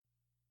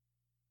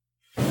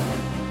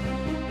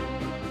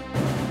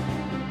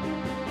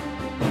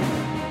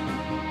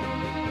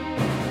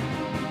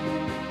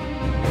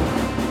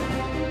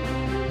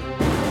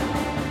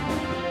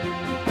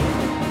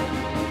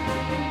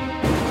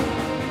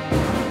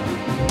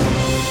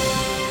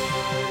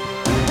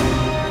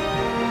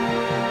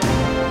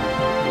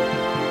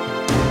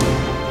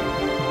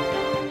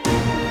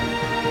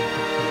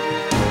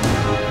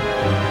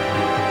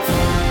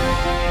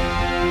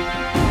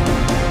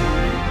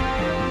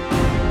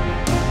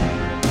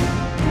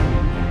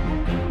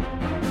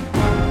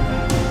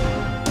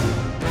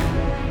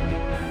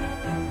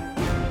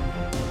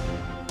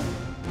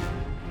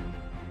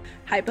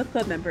Hi, book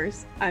club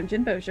members. I'm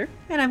Jen Bozier.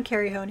 And I'm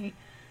Carrie Honey.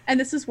 And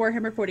this is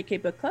Warhammer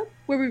 40k Book Club,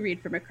 where we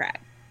read from a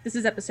crag. This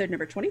is episode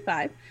number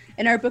 25,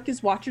 and our book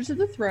is Watchers of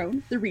the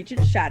Throne, The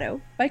Regent's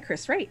Shadow by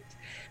Chris Wraight.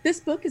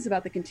 This book is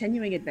about the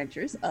continuing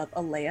adventures of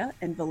Alea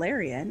and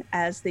Valerian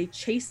as they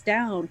chase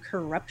down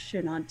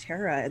corruption on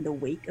Terra in the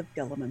wake of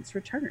Guilliman's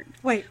return.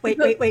 Wait.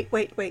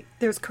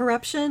 There's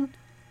corruption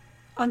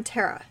on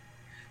Terra.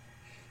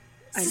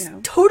 I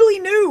know. Totally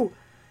new.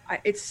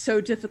 It's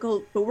so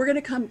difficult, but we're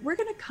gonna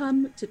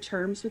come to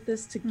terms with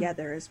this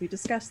together as we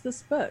discuss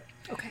this book.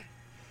 Okay.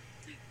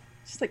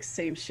 Just like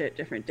same shit,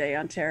 different day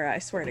on Terra, I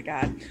swear to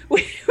God.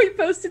 We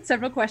posted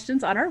several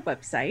questions on our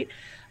website,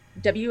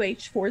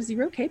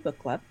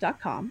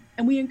 WH40kbookclub.com,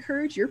 and we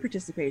encourage your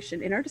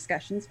participation in our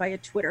discussions via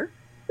Twitter,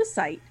 the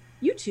site,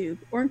 YouTube,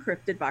 or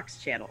Encrypted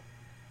Box channel.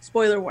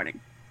 Spoiler warning.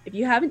 If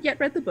you haven't yet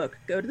read the book,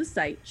 go to the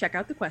site, check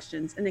out the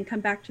questions, and then come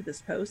back to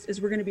this post as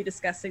we're going to be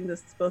discussing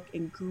this book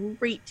in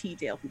great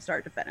detail from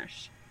start to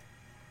finish.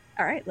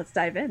 All right, let's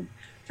dive in.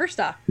 First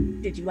off,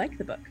 did you like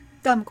the book?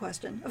 Dumb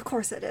question. Of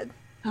course I did.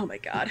 Oh my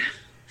God.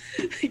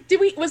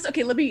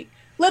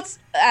 Let's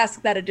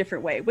ask that a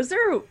different way. Was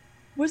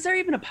there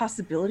even a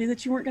possibility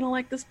that you weren't going to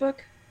like this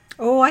book?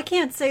 Oh, I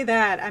can't say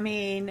that. I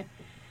mean,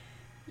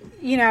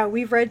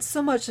 we've read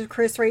so much of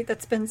Chris Wraight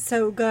that's been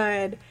so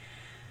good.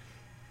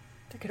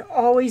 There could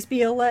always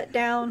be a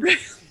letdown,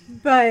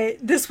 but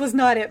this was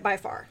not it by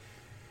far.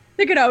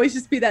 There could always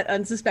just be that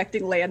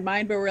unsuspecting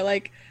landmine where we're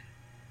like,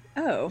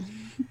 oh,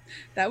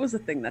 that was a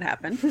thing that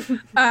happened.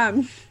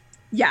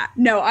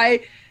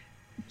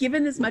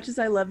 Given as much as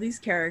I love these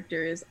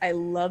characters, I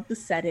love the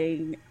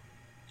setting,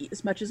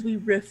 as much as we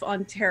riff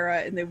on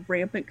Terra and the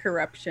rampant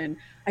corruption,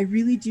 I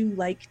really do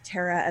like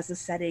Terra as a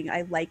setting.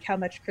 I like how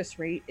much Chris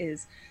Wraight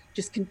is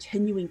just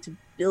continuing to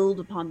build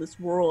upon this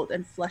world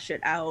and flesh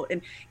it out.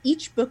 And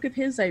each book of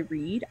his I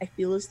read, I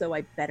feel as though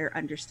I better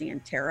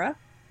understand Terra.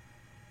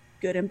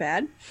 Good and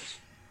bad.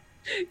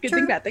 Good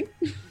True. thing, bad thing.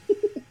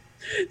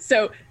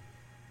 So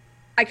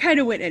I kind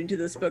of went into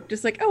this book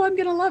just like, oh, I'm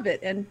going to love it.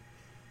 And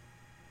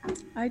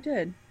I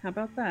did. How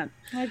about that?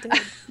 I did.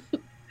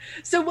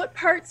 So what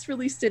parts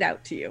really stood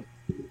out to you?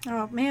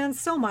 Oh, man,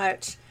 so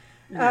much.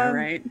 All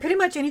right. Pretty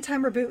much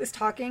anytime Reboot was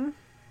talking.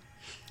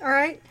 All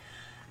right.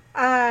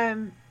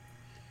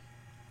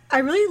 I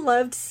really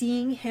loved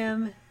seeing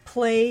him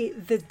play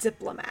the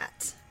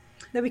diplomat.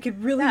 That we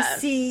could really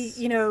see,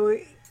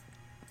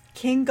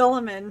 King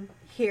Guilliman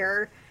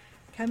here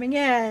coming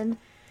in.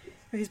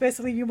 He's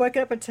basically, you wake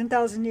up at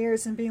 10,000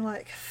 years and being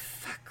like,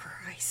 fuck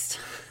Christ.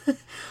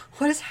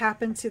 What has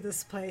happened to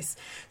this place?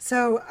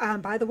 So,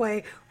 by the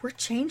way, we're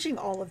changing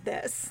all of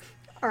this.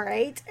 All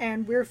right.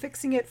 And we're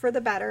fixing it for the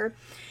better.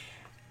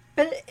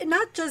 But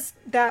not just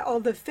that, all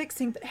the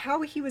fixing, but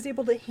how he was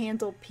able to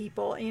handle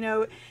people,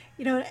 and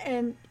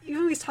even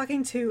when he's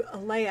talking to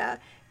Alea,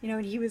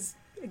 and he was,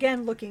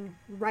 again, looking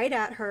right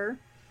at her.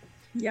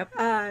 Yep.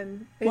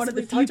 One of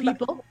the few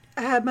people.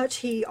 How much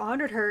he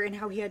honored her and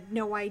how he had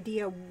no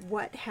idea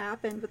what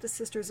happened with the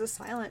Sisters of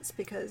Silence,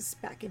 because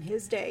back in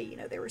his day,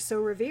 they were so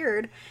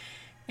revered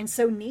and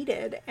so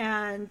needed.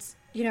 And,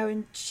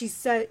 and she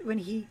said when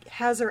he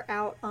has her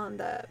out on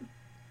the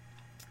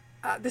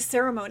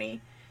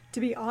ceremony to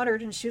be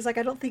honored, and she was like,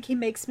 I don't think he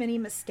makes many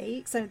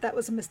mistakes, and that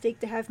was a mistake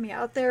to have me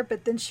out there.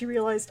 But then she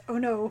realized, oh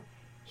no,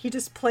 he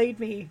just played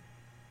me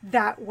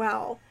that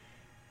well,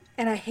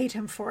 and I hate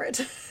him for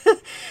it.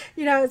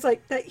 It's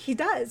like that he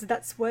does.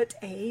 That's what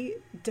a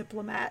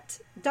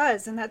diplomat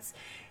does. And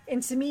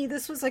to me,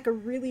 this was like a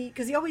really,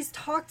 because he always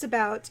talked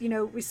about,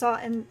 we saw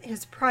in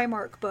his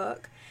Primarch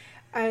book,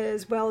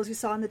 as well as we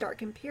saw in the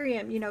Dark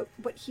Imperium,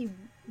 what he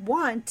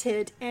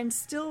wanted and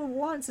still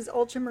wants his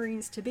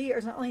Ultramarines to be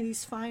are not only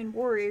these fine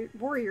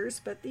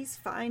warriors, but these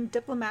fine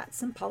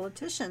diplomats and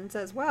politicians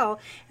as well.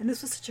 And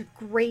this was such a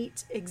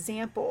great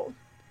example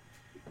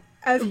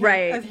of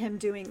him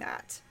doing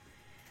that.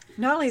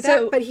 Not only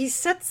that, but he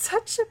set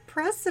such a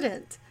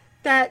precedent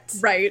that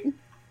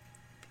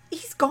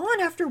he's gone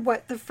after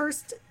the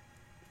first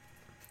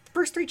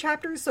three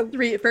chapters. So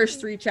first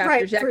three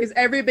chapters, because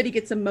everybody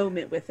gets a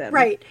moment with him.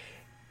 Right.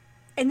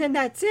 And then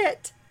that's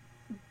it.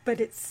 But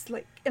it's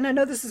like, and I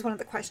know this is one of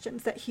the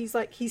questions that he's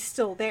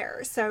still there.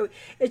 So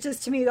it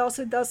just, to me, it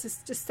also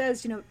just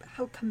says,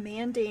 how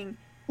commanding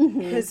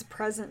his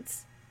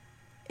presence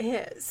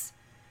is.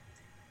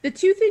 The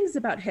two things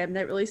about him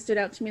that really stood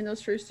out to me in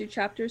those first two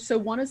chapters. So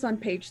one is on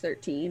page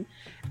 13,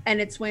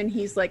 and it's when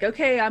he's like,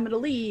 okay, I'm going to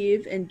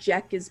leave. And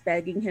Jack is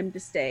begging him to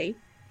stay.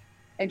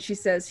 And she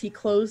says, he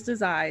closed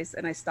his eyes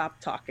and I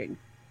stopped talking.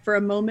 For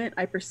a moment,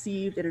 I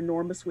perceived an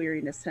enormous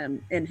weariness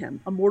in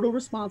him, a mortal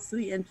response to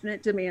the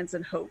infinite demands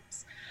and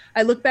hopes.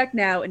 I look back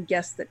now and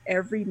guess that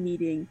every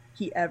meeting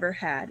he ever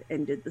had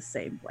ended the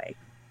same way,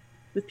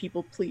 with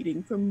people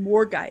pleading for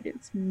more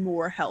guidance,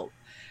 more help.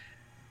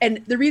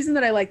 And the reason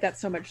that I like that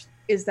so much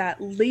is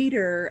that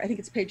later, I think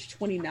it's page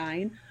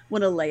 29,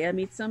 when Alea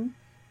meets him,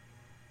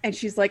 and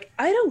she's like,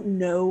 I don't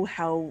know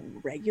how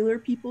regular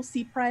people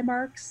see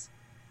Primarchs,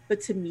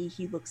 but to me,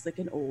 he looks like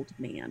an old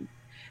man.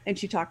 And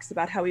she talks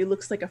about how he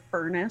looks like a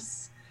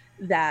furnace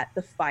that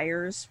the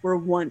fires were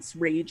once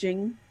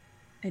raging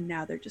and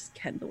now they're just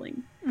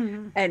kindling.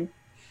 Mm-hmm. And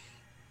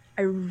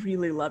I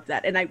really love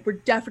that. And we're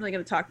definitely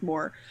going to talk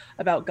more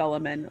about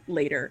Gulliman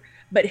later.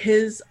 But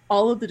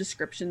all of the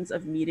descriptions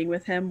of meeting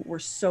with him were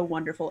so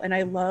wonderful. And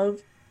I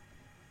love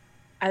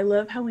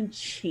how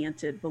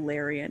enchanted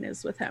Valerian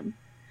is with him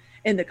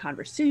and the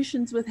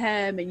conversations with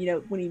him.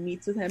 And, when he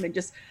meets with him and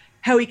just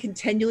how he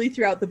continually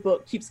throughout the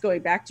book keeps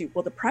going back to,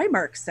 well, the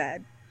Primarch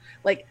said,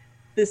 like,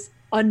 this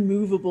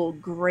unmovable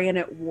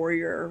granite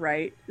warrior,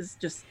 right, is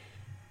just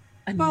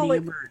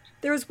enamored.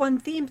 There was one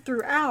theme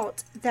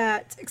throughout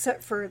that,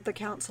 except for the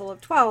Council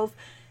of 12,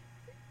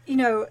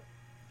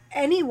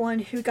 anyone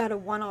who got a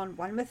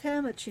one-on-one with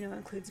him, which,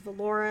 includes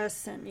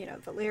Valoris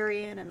and,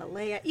 Valerian and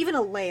Alea, even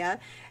Alea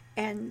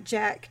and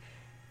Jack,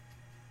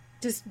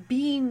 just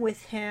being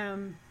with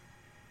him,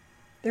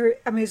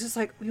 it's just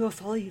like, we will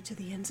follow you to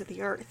the ends of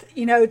the earth,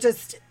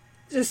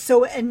 just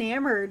so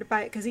enamored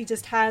by it because he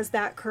just has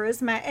that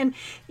charisma. And,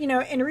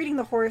 in reading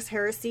the Horus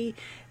Heresy,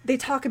 they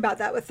talk about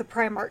that with the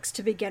Primarchs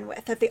to begin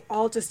with, that they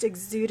all just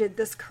exuded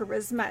this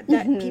charisma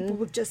that people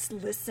would just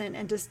listen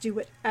and just do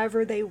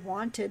whatever they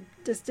wanted,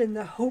 just in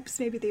the hopes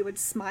maybe they would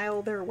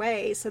smile their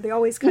way. So they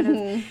always kind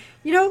of,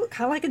 kind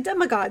of like a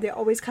demigod, they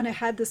always kind of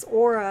had this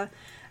aura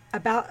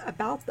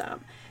about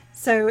them.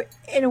 So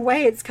in a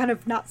way, it's kind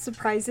of not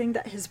surprising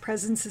that his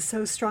presence is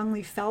so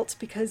strongly felt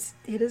because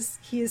he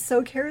is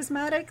so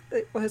charismatic,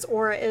 well, his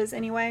aura is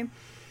anyway.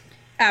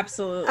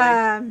 Absolutely.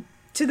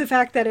 To the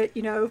fact that it,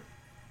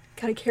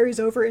 kind of carries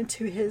over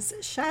into his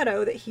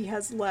shadow that he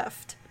has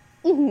left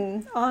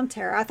on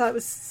Terra. I thought it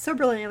was so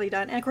brilliantly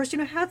done. And of course,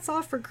 hats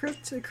off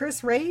to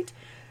Chris Wraight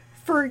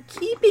for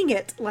keeping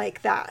it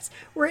like that,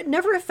 where it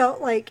never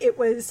felt like it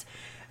was,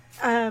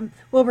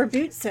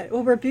 Reboot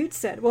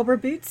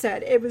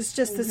said. It was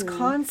just this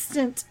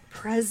constant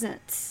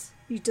presence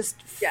you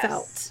just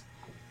felt.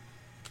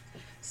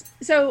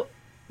 So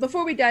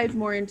before we dive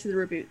more into the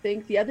reboot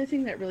thing, the other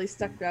thing that really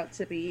stuck out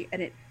to me,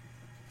 and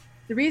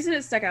the reason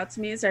it stuck out to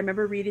me is I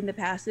remember reading the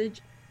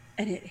passage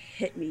and it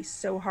hit me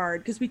so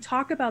hard because we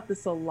talk about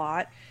this a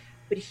lot,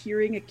 but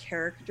hearing a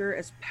character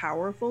as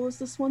powerful as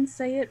this one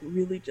say it,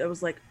 really, I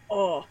was like,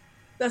 oh,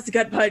 that's a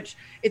gut punch.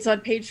 It's on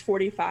page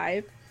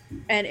 45.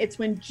 And it's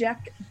when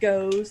Jack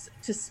goes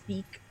to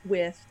speak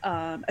with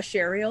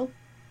Asheriel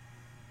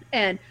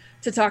and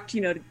to talk to,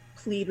 to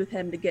plead with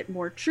him to get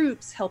more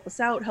troops, help us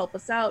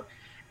out.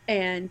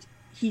 And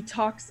he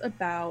talks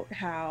about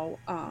how,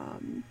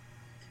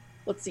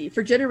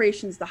 for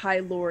generations, the High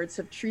Lords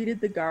have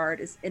treated the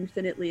Guard as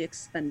infinitely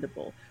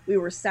expendable. We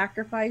were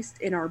sacrificed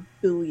in our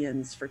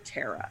billions for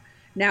Terra.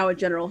 Now a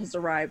general has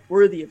arrived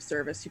worthy of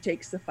service who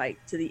takes the fight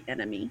to the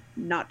enemy,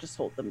 not just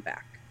hold them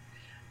back.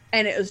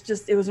 And it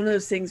was one of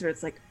those things where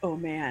it's like, oh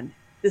man,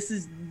 this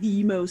is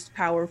the most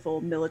powerful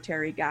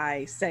military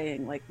guy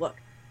saying, like, look,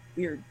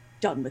 we are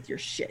done with your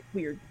shit.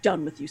 We are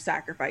done with you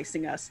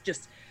sacrificing us.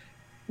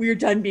 We are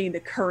done being the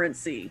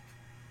currency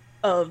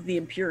of the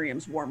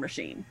Imperium's war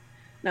machine.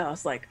 Now I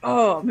was like,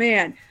 oh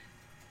man,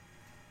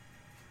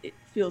 it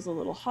feels a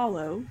little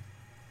hollow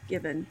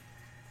given.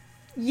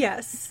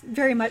 Yes,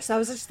 very much so. I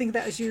was just thinking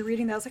that as you were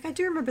reading that, I was like, I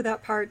do remember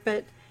that part,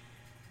 but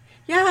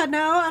yeah,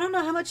 no, I don't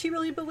know how much he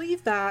really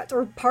believed that,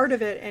 or part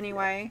of it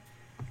anyway.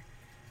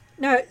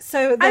 No,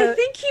 so I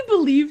think he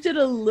believed it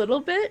a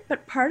little bit,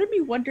 but part of me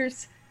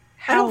wonders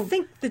how. I don't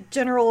think the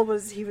general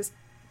he was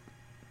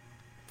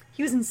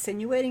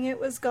insinuating it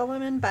was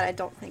Gulliman, but I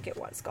don't think it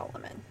was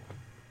Gulliman.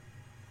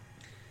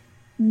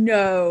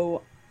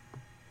 No.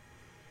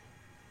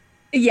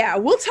 Yeah,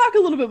 we'll talk a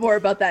little bit more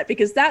about that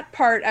because that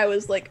part I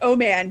was like, oh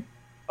man.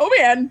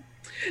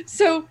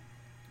 So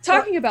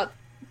talking about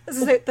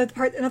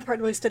another part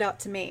really stood out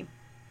to me.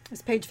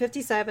 It's page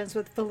 57. It's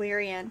with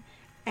Valerian,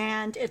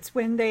 and it's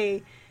when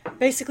they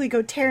basically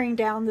go tearing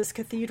down this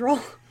cathedral.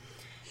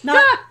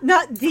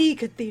 Not the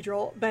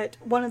cathedral, but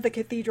one of the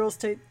cathedrals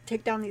to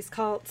take down these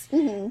cults.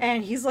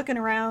 And he's looking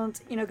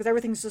around, because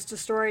everything's just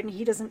destroyed, and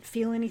he doesn't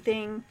feel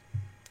anything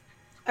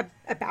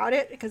about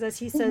it, because as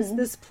he says,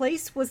 this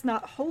place was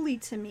not holy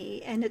to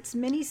me, and its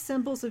many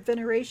symbols of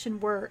veneration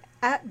were,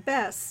 at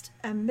best,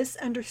 a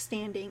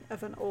misunderstanding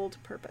of an old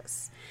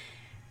purpose.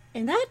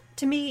 And that,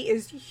 to me,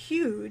 is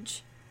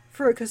huge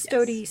for a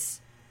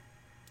custodes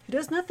who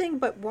does nothing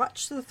but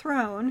watch the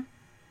throne.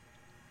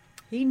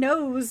 He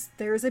knows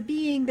there's a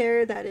being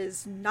there that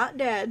is not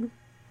dead,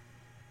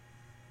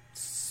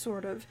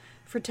 sort of,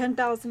 for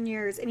 10,000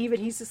 years. And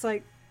even he's just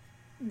like,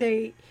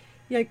 we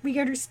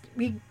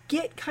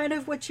get kind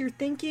of what you're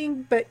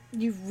thinking, but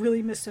you've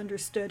really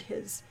misunderstood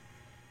his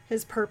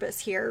purpose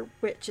here,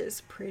 which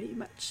is pretty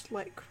much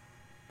like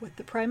what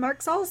the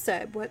Primarchs all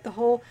said, what the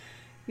whole,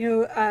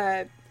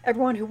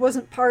 everyone who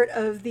wasn't part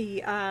of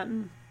the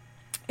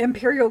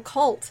imperial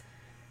cult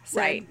said.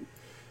 Right.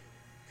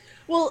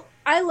 Well,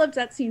 I loved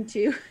that scene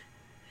too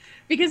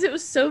because it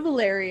was so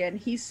Valerian.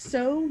 He's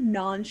so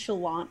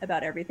nonchalant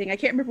about everything. I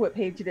can't remember what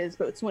page it is,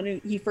 but it's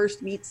when he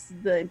first meets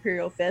the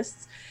Imperial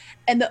Fists.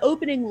 And the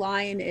opening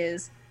line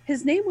is,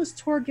 his name was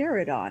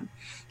Torgaradon.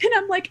 And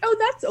I'm like, oh,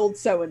 that's old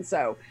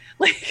so-and-so.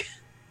 Like,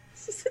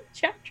 is a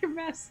chapter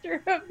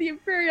master of the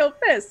Imperial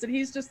Fist. And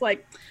he's just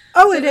like,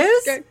 oh, it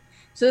is?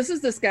 So this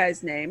is this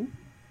guy's name.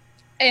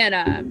 And,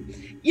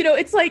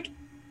 it's like,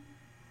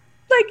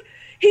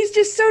 he's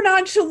just so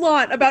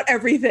nonchalant about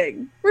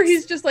everything, where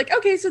he's just like,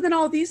 okay, so then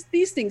all these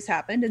things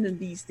happened, and then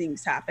these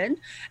things happened.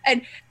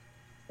 And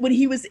when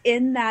he was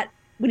in that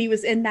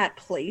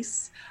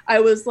place, I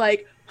was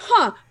like,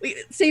 huh.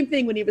 Same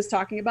thing when he was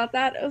talking about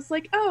that. I was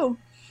like, oh,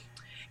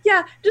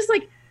 yeah, just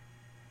like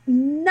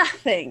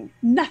nothing.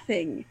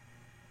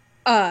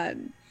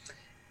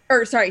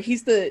 Or sorry,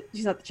 he's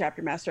not the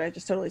chapter master. I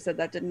just totally said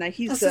that, didn't I?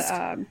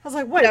 I was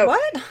like, wait,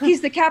 what?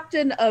 He's the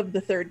captain of the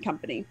third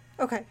company.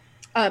 Okay.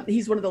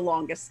 He's one of the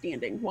longest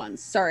standing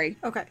ones. Sorry.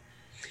 Okay.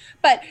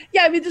 But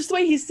yeah, I mean, just the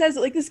way he says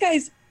it, like, this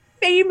guy's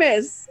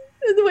famous.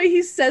 The way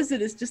he says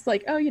it is just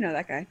like, oh,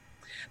 that guy.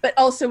 But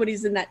also when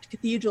he's in that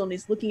cathedral and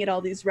he's looking at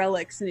all these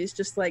relics and he's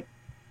just like,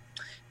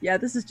 yeah,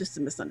 this is just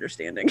a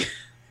misunderstanding.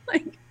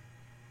 Like,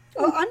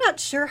 well, I'm not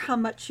sure how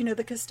much,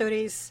 the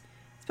Custodes,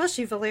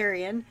 especially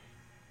Valerian,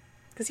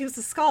 because he was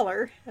a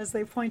scholar, as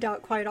they point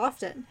out quite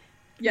often,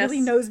 really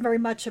knows very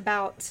much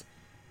about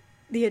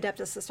the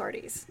Adeptus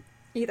Astartes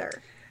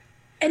either.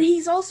 And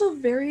he's also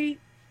very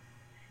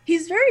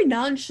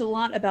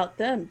nonchalant about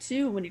them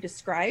too when he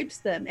describes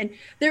them. And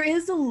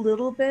there's a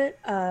little bit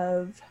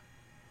of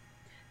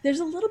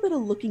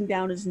looking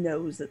down his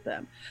nose at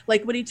them.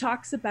 Like when he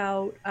talks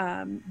about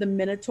the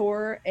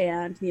Minotaur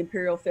and the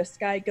Imperial Fist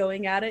guy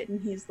going at it,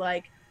 and he's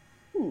like,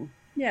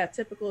 yeah,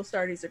 typical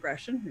Astartes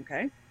aggression.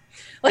 Okay.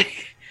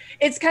 Like,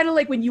 it's kind of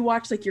like when you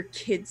watch like your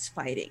kids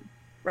fighting,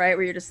 right?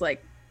 Where you're just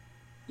like,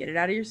 get it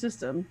out of your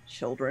system,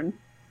 children.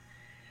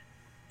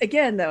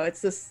 Again, though,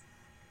 it's this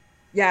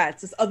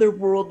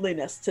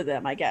otherworldliness to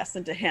them, I guess,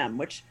 and to him,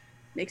 which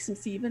makes him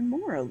seem even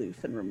more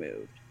aloof and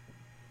removed.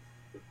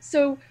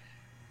 So,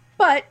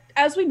 but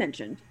as we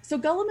mentioned, so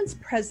Gulliman's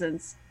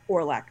presence,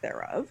 or lack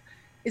thereof,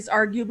 is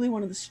arguably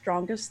one of the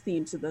strongest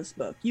themes of this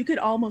book. You could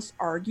almost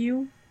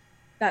argue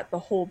that the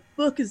whole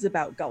book is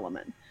about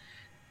Gulliman,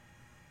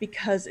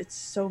 because it's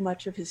so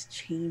much of his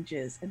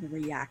changes and the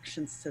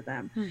reactions to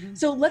them. Mm-hmm.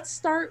 So let's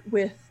start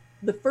with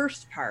the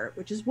first part,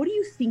 which is, what do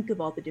you think of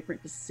all the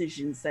different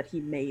decisions that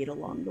he made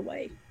along the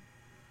way?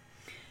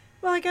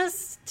 Well, I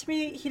guess to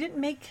me he didn't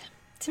make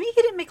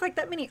like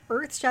that many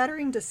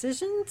earth-shattering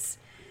decisions.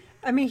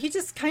 I mean, he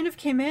just kind of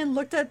came in,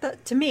 looked at the,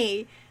 to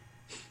me,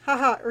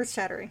 haha,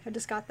 earth-shattering. I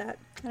just got that.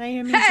 And I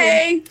am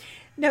hey!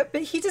 No,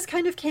 but he just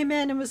kind of came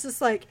in and was just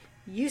like,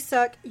 you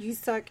suck, you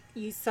suck,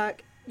 you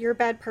suck. You're a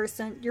bad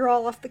person. You're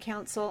all off the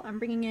council. I'm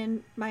bringing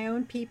in my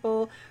own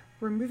people.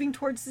 We're moving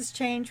towards this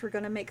change. We're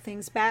going to make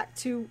things back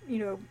to,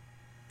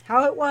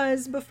 how it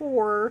was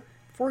before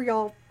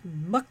y'all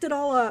mucked it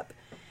all up.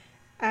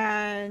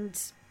 And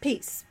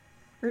peace.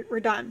 We're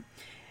done.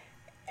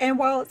 And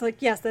while it's like,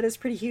 yes, that is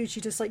pretty huge,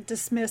 you just like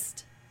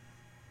dismissed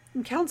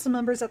council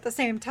members at the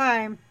same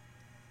time.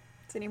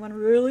 Is anyone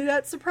really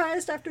that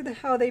surprised after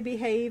how they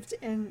behaved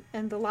in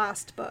the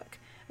last book?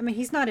 I mean,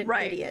 he's not an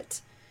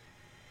idiot.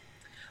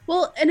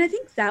 Well, and I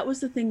think that was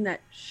the thing that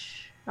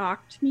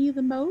shocked me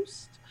the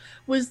most,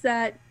 was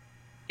that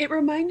it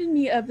reminded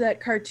me of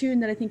that cartoon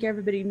that I think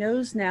everybody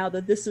knows now,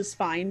 the This Is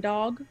Fine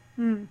dog,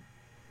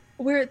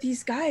 where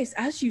these guys,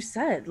 as you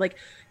said, like,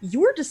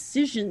 your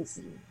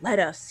decisions led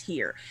us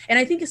here. And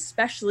I think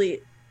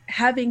especially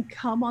having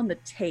come on the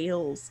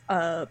tails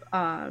of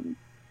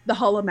the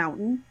Hollow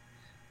Mountain,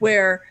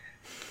 where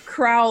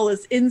Crowl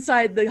is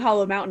inside the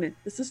Hollow Mountain and,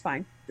 this is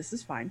fine, this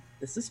is fine,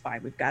 this is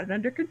fine, we've got it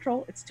under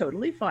control, it's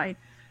totally fine.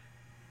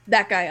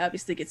 That guy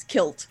obviously gets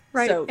killed,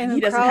 right? So and he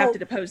doesn't have to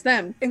depose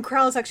them. And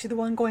Crowell's actually the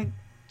one going,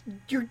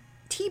 your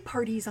tea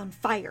party's on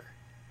fire.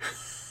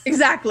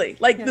 Exactly.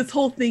 Like, this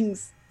whole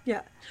thing's...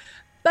 Yeah.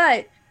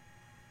 But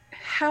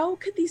how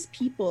could these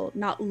people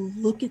not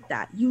look at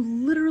that? You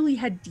literally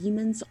had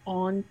demons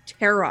on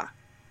Terra.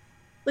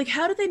 Like,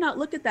 how did they not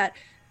look at that?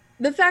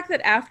 The fact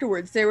that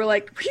afterwards they were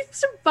like, we've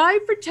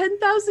survived for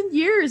 10,000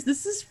 years.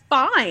 This is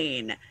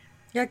fine.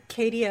 Yeah,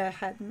 Cadia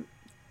hadn't.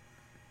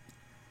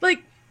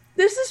 Like...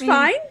 This is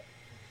fine.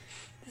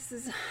 This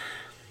is...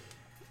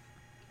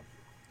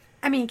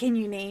 I mean, can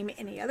you name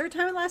any other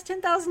time in the last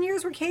 10,000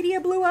 years where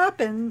Cadia blew up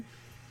and...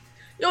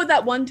 Oh,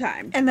 that one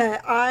time. And the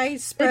eye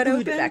spread open?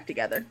 They glued it back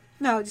together.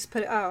 No, just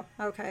put it... Oh,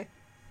 okay.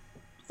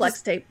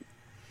 Flex tape.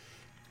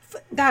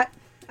 That...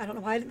 I don't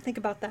know why I didn't think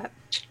about that.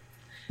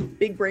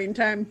 Big brain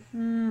time.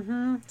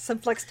 Mm-hmm. Some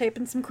flex tape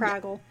and some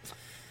Craggle.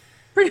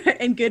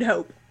 And Good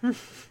Hope.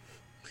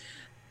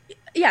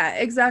 Yeah,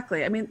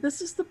 exactly. I mean,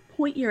 this is the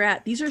point you're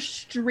at. These are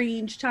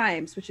strange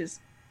times, which is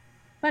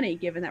funny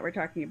given that we're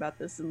talking about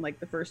this in like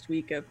the first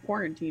week of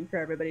quarantine for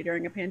everybody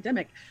during a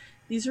pandemic.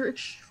 These are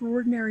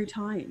extraordinary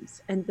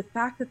times. And the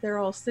fact that they're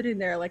all sitting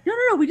there like, no,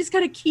 we just got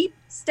to keep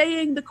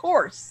staying the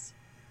course.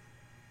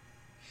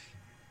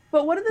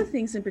 But one of the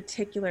things in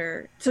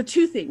particular, so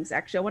two things,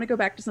 actually. I want to go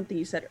back to something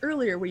you said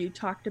earlier where you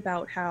talked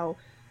about how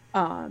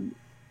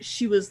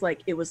she was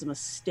like, it was a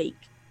mistake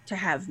to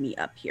have me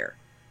up here.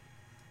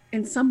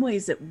 In some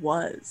ways it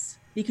was,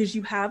 because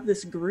you have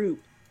this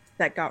group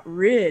that got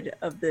rid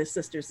of the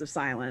Sisters of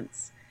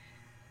Silence,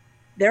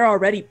 they're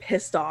already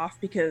pissed off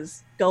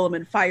because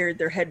Gulliman fired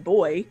their head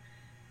boy.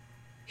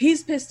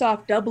 He's pissed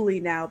off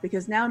doubly now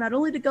because now not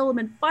only did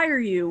Gulliman fire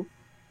you,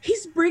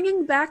 he's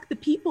bringing back the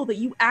people that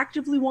you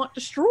actively want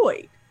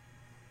destroyed.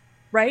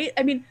 Right?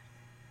 I mean,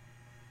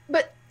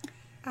 but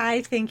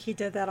I think he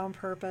did that on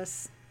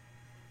purpose.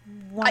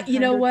 100%. You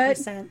know what?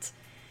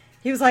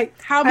 He was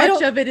like, how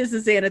much of it is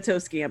a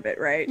Xanatos gambit,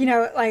 right? You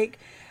know, like,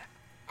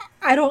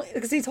 I don't,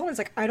 because he told us,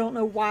 like, I don't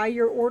know why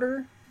your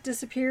order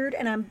disappeared,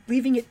 and I'm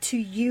leaving it to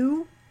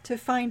you to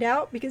find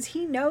out, because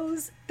he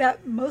knows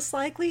that most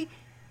likely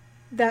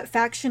that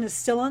faction is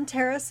still on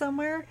Terra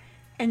somewhere,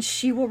 and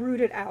she will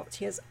root it out.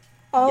 He has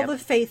all the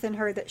faith in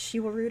her that she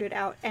will root it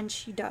out, and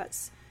she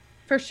does.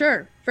 For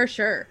sure. For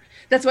sure.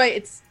 That's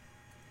why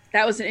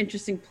that was an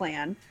interesting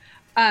plan.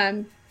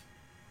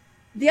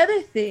 The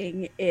other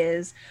thing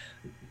is,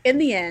 in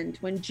the end,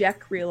 when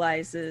Jack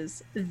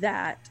realizes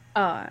that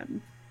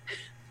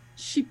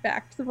she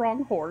backed the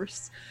wrong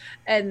horse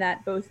and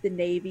that both the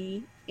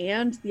Navy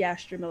and the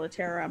Astra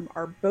Militarum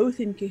are both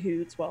in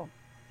cahoots, well,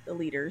 the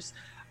leaders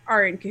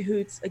are in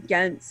cahoots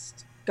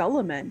against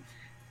Gulliman,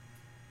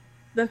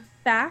 the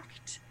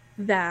fact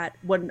that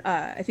when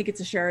I think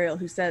it's Ashariel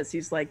who says,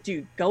 he's like,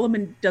 dude,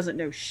 Gulliman doesn't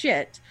know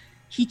shit.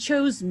 He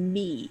chose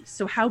me.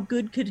 So how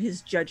good could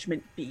his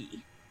judgment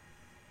be?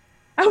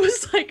 I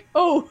was like,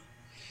 oh,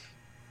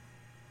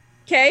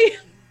 okay.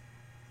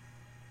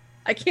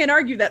 I can't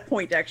argue that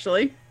point,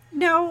 actually.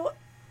 No,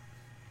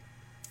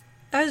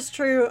 that is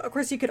true. Of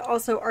course, you could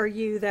also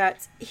argue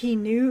that he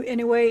knew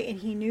anyway, and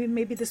he knew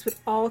maybe this would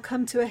all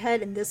come to a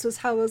head, and this was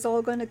how it was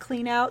all going to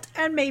clean out,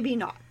 and maybe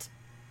not.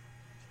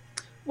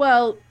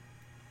 Well,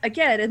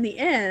 again, in the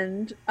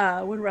end,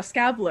 when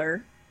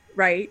Ruskabler,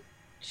 right,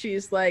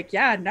 she's like,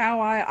 yeah, now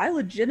I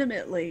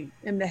legitimately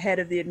am the head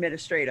of the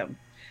Administratum.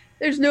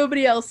 There's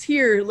nobody else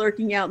here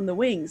lurking out in the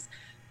wings.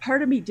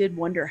 Part of me did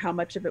wonder how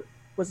much of it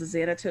was a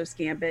Xanatos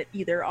gambit,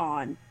 either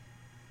on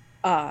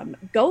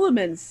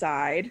Gulliman's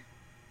side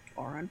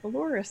or on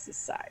Valoris'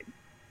 side.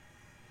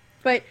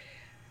 But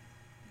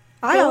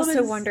I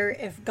also wonder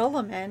if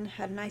Gulliman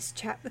had a nice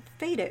chat with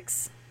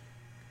Fadix.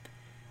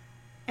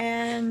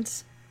 And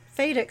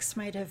Fadix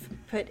might have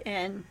put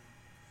in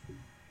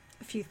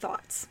a few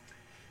thoughts.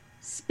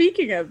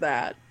 Speaking of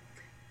that,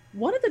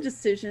 one of the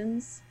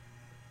decisions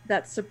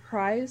that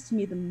surprised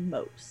me the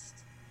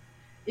most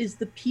is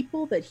the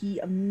people that he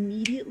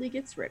immediately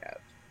gets rid of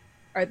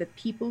are the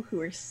people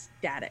who are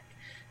static,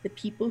 the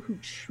people who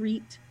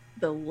treat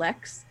the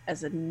Lex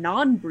as a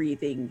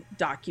non-breathing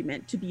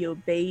document to be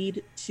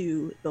obeyed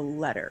to the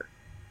letter,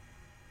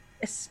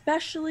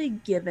 especially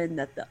given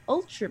that the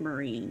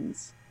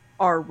Ultramarines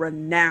are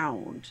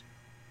renowned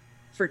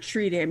for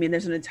treating, I mean,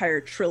 there's an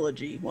entire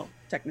trilogy, well,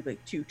 technically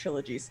 2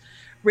 trilogies,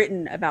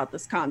 written about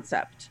this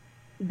concept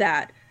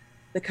that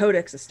the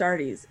Codex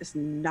Astartes is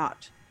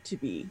not to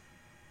be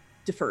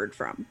deferred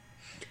from.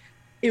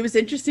 It was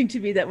interesting to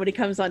me that when he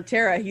comes on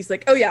Terra, he's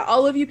like, oh yeah,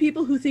 all of you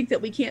people who think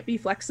that we can't be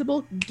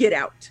flexible, get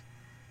out.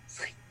 It's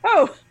like,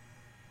 oh,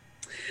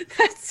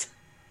 that's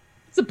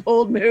a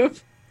bold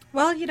move.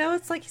 Well, you know,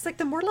 it's like, he's like,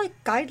 the more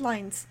like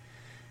guidelines.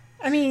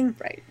 I mean,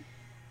 right.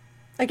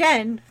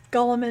 Again,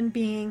 Gulliman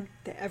being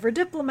the ever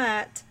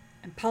diplomat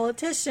and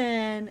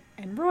politician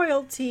and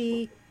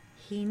royalty,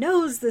 he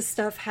knows this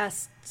stuff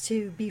has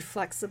to be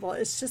flexible.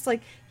 It's just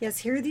like, yes,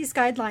 here are these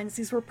guidelines.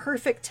 These were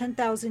perfect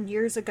 10,000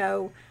 years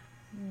ago.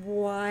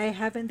 Why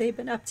haven't they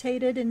been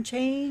updated and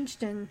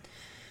changed? And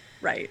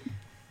right.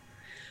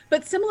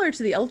 But similar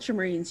to the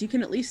Ultramarines, you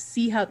can at least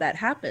see how that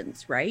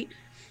happens, right?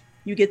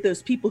 You get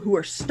those people who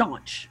are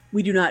staunch.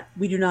 We do not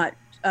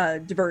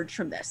diverge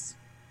from this.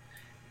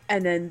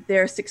 And then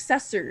their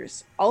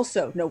successors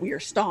also, no, we are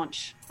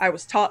staunch. I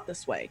was taught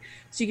this way.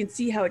 So you can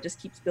see how it just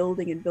keeps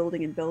building and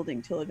building and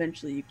building till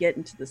eventually you get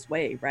into this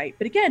way, right?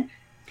 But again,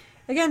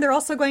 they're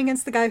also going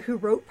against the guy who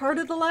wrote part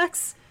of the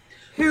Lex,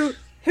 who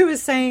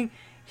is saying,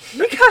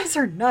 you guys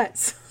are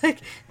nuts.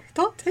 Like,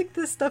 don't take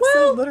this stuff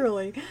so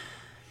literally. To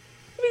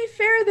be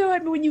fair, though, I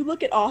mean, when you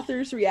look at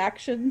authors'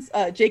 reactions,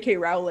 J.K.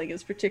 Rowling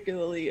is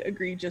particularly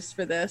egregious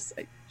for this.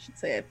 I should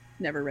say I've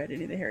never read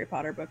any of the Harry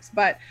Potter books,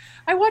 but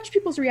I watch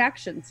people's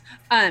reactions.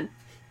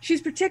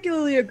 She's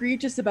particularly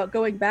egregious about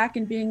going back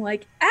and being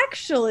like,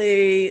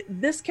 actually,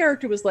 this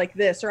character was like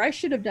this, or I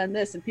should have done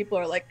this, and people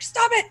are like,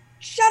 stop it!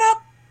 Shut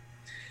up!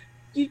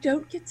 You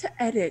don't get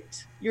to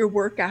edit your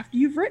work after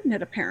you've written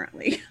it,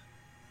 apparently.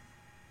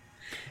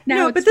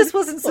 Now, no, but this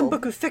wasn't some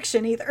book of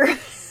fiction either.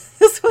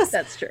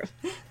 That's true.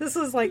 This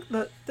was like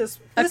this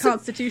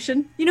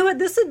Constitution. You know what?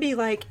 This would be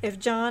like if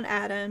John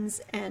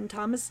Adams and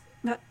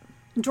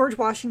George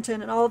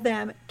Washington and all of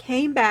them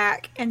came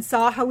back and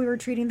saw how we were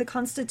treating the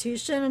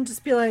Constitution and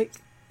just be like,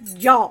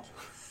 y'all,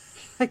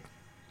 like,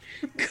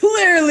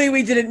 clearly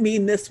we didn't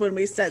mean this when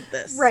we said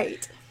this.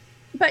 Right.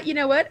 But you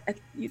know what?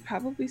 You'd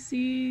probably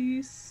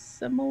see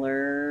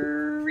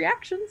similar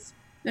reactions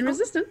and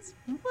resistance.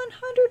 100%.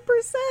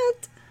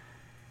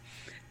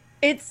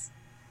 It's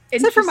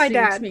except for my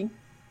dad,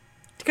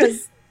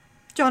 because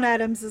John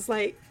Adams is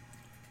like,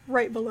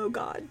 right below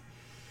God.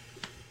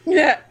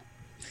 Yeah.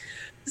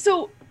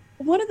 So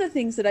one of the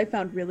things that I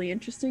found really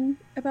interesting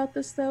about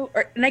this, though,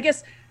 and I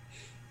guess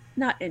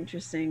not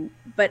interesting,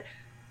 but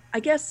I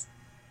guess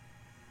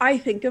I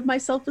think of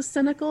myself as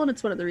cynical, and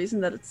it's one of the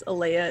reasons that it's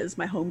Alea is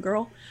my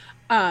homegirl.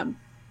 Um,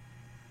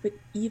 but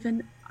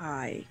even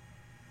I,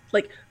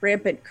 like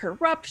rampant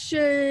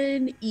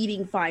corruption,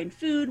 eating fine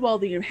food while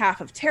the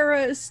half of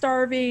Terra is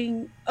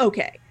starving.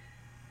 Okay,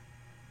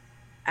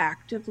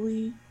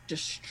 actively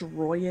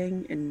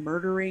destroying and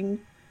murdering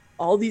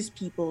all these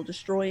people,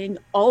 destroying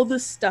all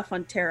this stuff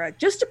on Terra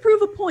just to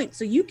prove a point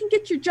so you can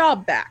get your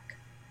job back.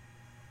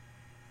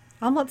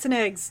 Omelets and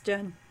eggs,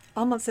 Jen.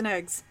 Omelets and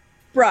eggs.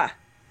 Bruh,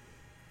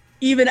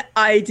 even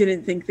I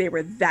didn't think they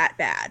were that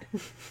bad.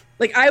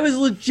 Like, I was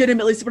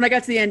legitimately, when I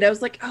got to the end, I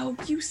was like, oh,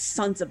 you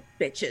sons of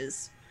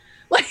bitches.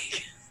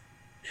 Like,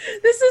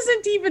 this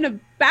isn't even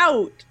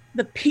about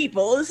the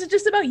people. This is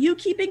just about you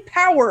keeping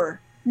power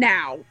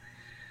now.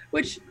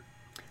 Which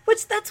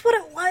that's what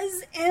it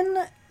was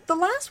in the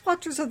last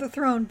Watchers of the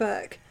Throne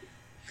book.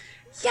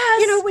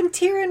 Yes. You know, when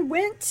Tyrion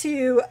went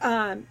to,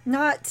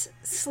 not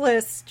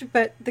Slist,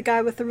 but the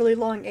guy with the really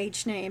long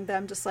H name, that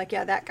I'm just like,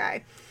 yeah, that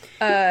guy.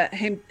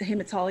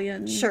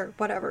 Hematalian. Sure,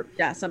 whatever.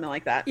 Yeah, something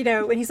like that. You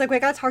know, and he's like, well, I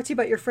gotta talk to you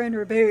about your friend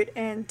Reboot.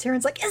 And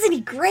Tyrion's like, isn't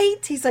he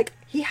great? He's like,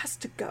 he has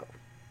to go.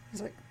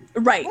 He's like,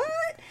 right.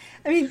 What?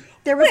 I mean,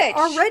 there was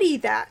already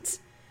that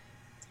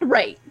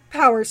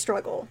power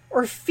struggle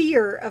or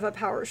fear of a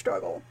power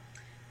struggle.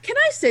 Can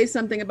I say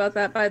something about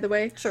that, by the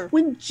way? Sure.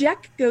 When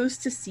Jack goes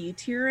to see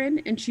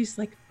Tyrion and she's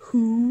like,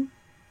 who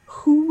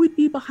would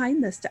be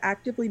behind this to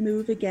actively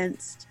move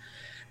against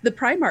the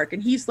Primarch?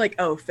 And he's like,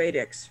 oh,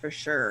 Fadix for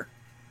sure.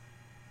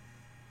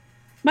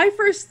 My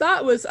first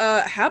thought was,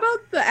 how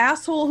about the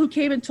asshole who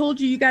came and told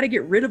you got to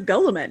get rid of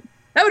Gulliman?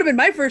 That would have been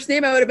my first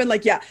name. I would have been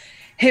like, yeah,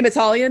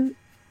 Hematalian,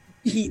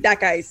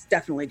 that guy's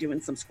definitely doing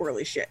some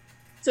squirrely shit.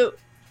 So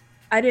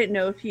I didn't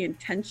know if he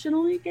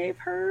intentionally gave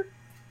her.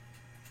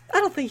 I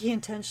don't think he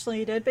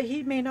intentionally did, but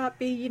he may not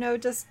be, you know,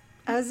 just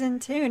as in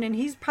tune. And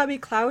he's probably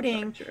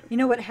clouding, you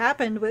know, what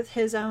happened with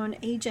his own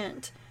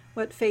agent,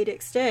 what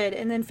Fadix did.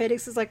 And then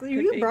Fadix is like,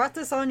 you brought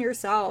this on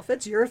yourself.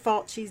 It's your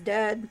fault she's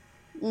dead.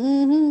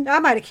 Mm-hmm. I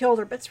might have killed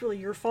her, but it's really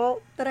your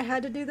fault that I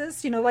had to do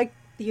this. You know, like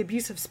the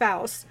abusive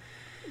spouse.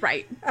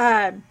 Right.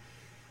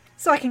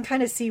 So I can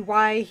kind of see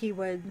why he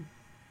would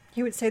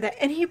say that.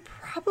 And he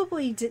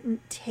probably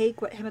didn't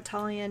take what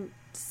Hematalian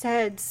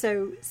said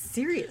so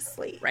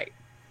seriously. Right.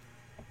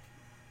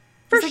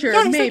 For sure,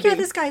 yeah, he's maybe. Like, yeah,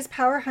 this guy's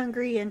power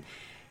hungry and,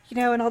 you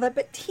know, and all that,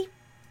 but he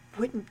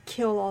wouldn't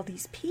kill all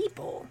these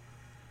people.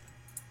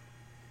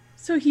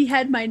 So he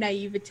had my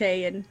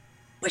naivete and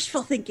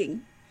wishful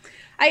thinking.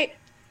 I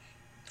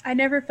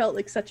never felt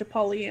like such a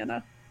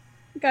Pollyanna.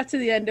 Got to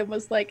the end and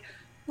was like,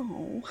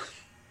 oh.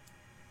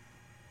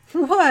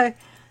 What?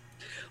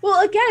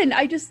 Well, again,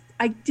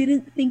 I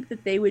didn't think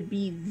that they would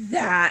be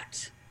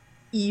that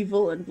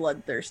evil and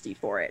bloodthirsty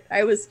for it.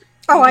 I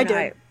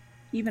did.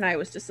 Even I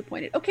was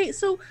disappointed. Okay,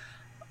 so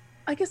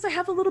I guess I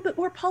have a little bit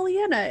more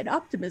Pollyanna and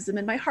optimism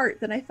in my heart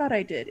than I thought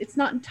I did. It's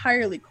not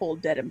entirely cold,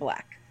 dead, and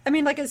black. I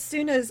mean, like, as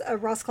soon as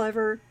Ross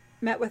Clever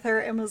met with her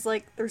and was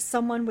like, there's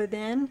someone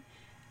within,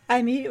 I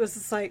immediately was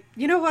just like,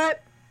 you know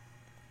what?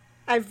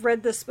 I've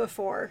read this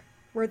before,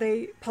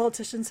 where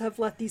politicians have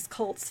let these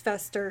cults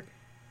fester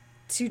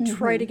to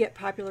try to get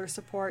popular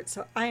support.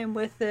 So I am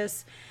with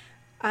this.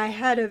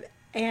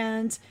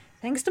 And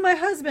thanks to my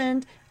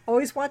husband,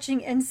 always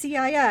watching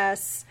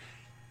NCIS,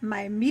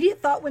 my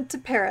immediate thought went to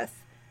Perith.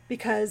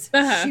 Because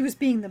she was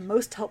being the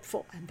most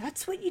helpful. And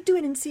that's what you do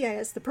in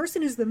NCIS. The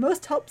person who's the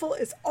most helpful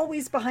is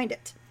always behind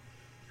it.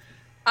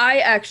 I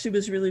actually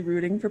was really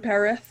rooting for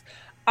Perith.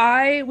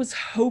 I was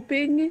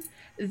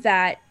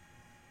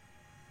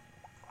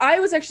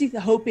actually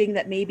hoping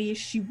that maybe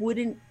she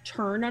wouldn't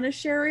turn on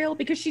Asherial,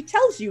 because she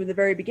tells you in the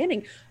very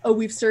beginning, oh,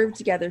 we've served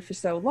together for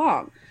so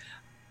long.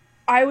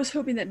 I was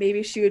hoping that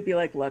maybe she would be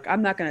like, look,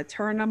 I'm not going to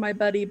turn on my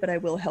buddy, but I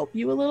will help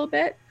you a little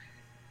bit.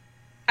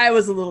 I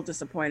was a little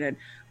disappointed.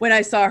 When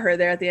I saw her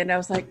there at the end, I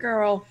was like,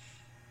 girl,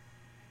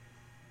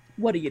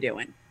 what are you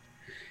doing?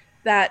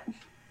 That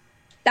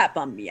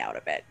bummed me out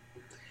a bit.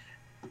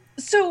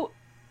 So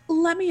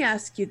let me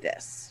ask you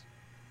this.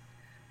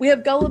 We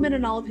have Gulliman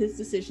and all of his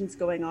decisions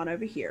going on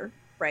over here,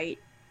 right?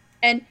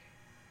 And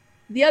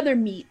the other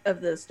meat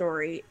of the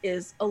story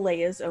is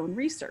Alea's own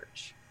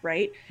research,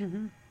 right?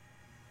 Mm-hmm.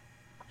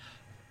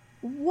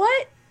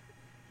 What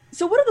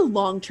are the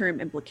long-term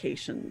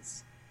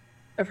implications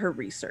of her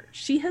research?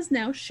 She has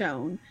now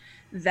shown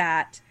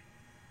that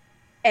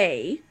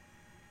the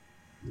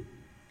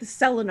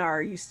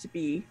Selenar used to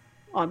be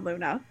on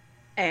Luna,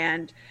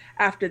 and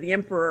after the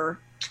Emperor,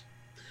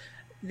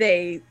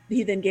 he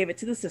then gave it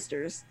to the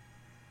sisters,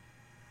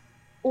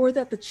 or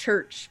that the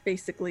church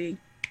basically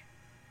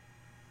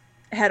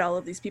had all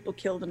of these people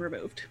killed and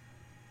removed.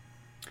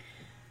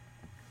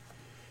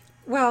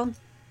 Well,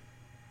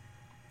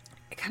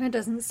 it kind of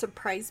doesn't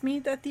surprise me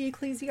that the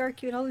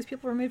ecclesiarchy and all these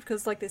people were removed,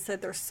 because, like they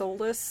said, they're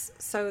soulless.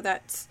 So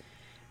that's,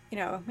 you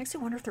know, makes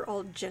me wonder if they're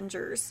all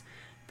gingers.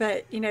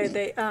 But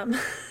they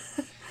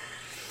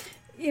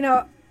you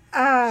know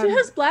she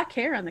has black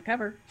hair on the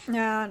cover.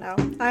 no,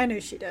 I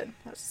knew she did.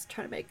 I was just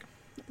trying to make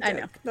a joke. I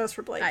know. That was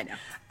for Blake. I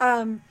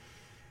know.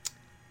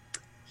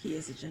 He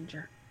is a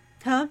ginger.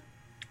 Huh?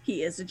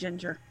 He is a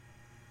ginger.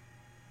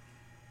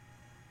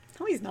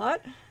 No, he's not.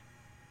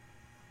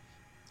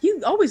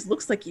 He always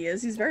looks like he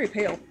is. He's very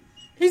pale.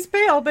 He's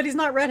pale, but he's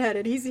not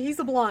redheaded. He's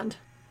a blonde.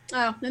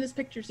 Oh, in his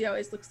pictures, he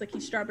always looks like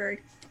he's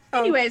strawberry. Oh,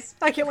 anyways.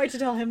 I can't wait to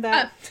tell him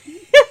that.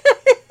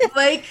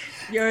 Blake,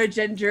 you're a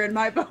ginger in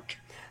my book.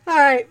 All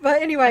right,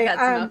 but anyway, I've had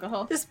some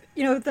alcohol. just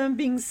them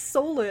being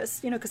soulless,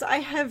 because I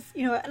have,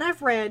 and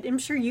I've read, I'm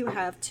sure you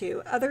have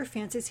too, other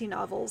fantasy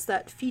novels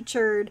that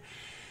featured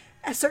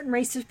a certain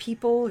race of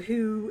people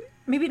who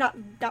maybe not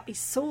be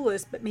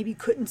soulless, but maybe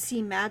couldn't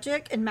see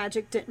magic, and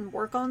magic didn't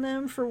work on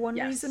them for one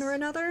reason or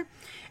another.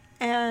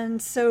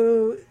 And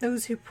so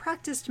those who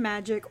practiced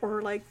magic,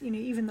 or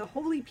even the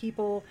holy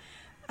people,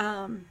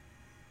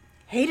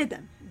 hated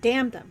them,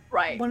 damned them,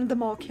 wanted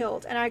them all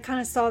killed. And I kind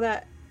of saw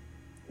that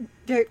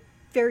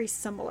very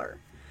similar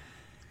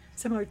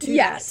to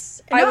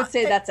that. I would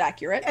say that's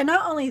accurate. And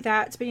not only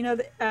that,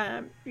 but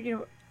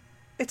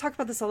they talk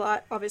about this a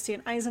lot, obviously,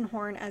 in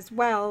Eisenhorn as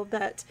well,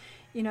 that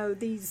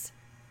these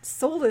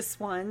soulless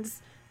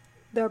ones,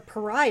 the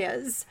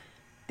pariahs,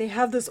 they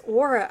have this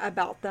aura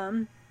about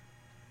them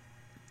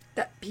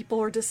that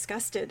people are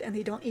disgusted, and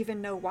they don't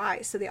even know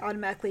why, so they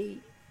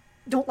automatically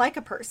don't like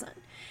a person.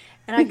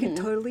 And I could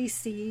totally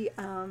see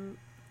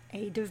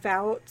a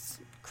devout,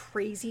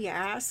 crazy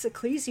ass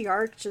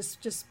ecclesiarch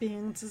just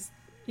being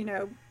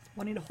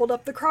wanting to hold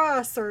up the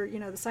cross, or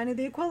the sign of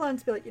the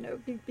equivalent, be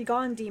like, be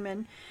gone,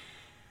 demon,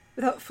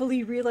 without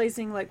fully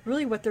realizing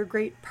really what their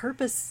great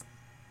purpose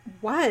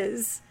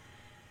was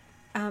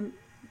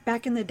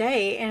back in the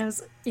day. And it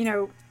was,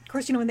 of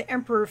course, when the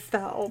emperor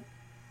fell,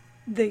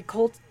 the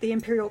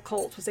imperial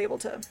cult was able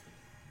to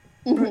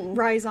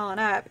rise on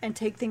up and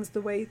take things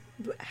the way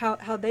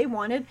how they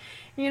wanted.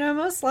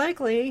 Most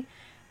likely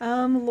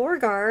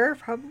Lorgar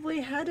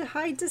probably had a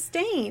high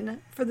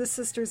disdain for the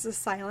Sisters of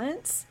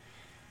Silence.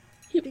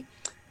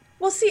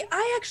 Well, see,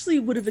 I actually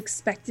would have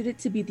expected it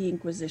to be the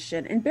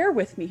Inquisition, and bear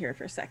with me here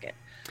for a second.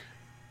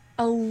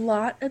 A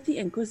lot of the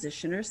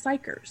Inquisition are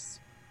psychers.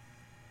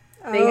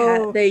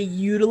 They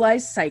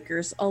utilize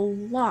psychers a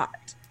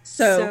lot.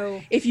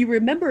 So if you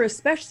remember,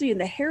 especially in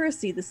the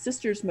Heresy, the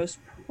Sisters' most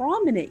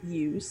prominent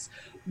use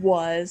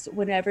was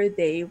whenever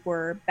they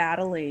were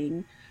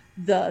battling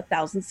the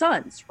Thousand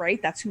Sons, right?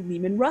 That's who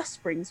Lehman Russ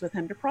brings with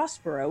him to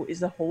Prospero,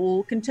 is a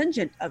whole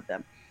contingent of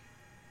them.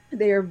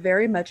 They are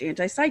very much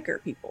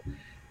anti-psyker people.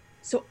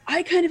 So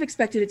I kind of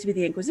expected it to be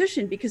the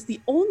Inquisition, because the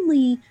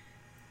only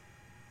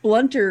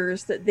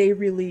blunters that they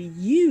really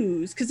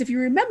use, because if you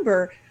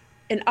remember,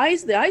 in the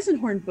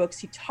Eisenhorn books,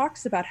 he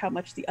talks about how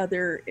much the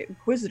other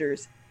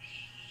Inquisitors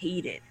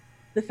hated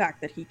the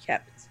fact that he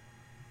kept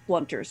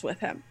blunters with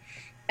him.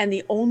 And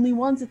the only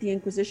ones that the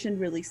Inquisition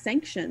really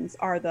sanctions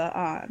are the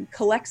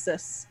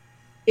Calexis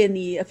in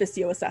the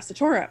Officio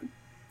Assassitorum.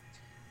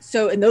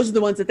 So, and those are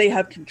the ones that they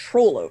have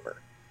control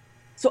over.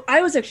 So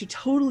I was actually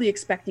totally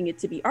expecting it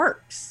to be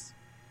Arcs.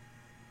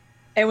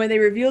 And when they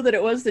revealed that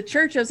it was the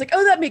church, I was like,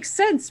 oh, that makes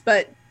sense.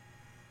 But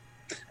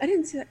I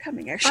didn't see that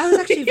coming, actually. I was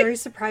actually very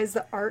surprised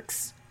that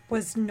Arcs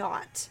was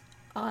not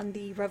on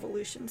the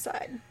Revolution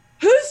side.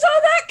 Who saw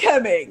that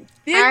coming?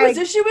 The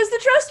Inquisition was the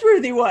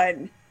trustworthy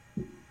one.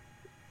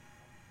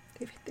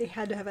 They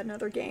had to have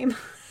another game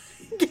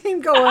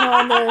going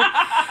on there.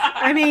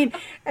 I mean,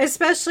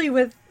 especially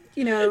with,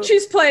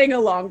 She's playing a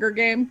longer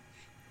game.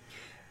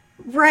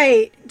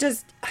 Right.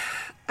 Just,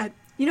 I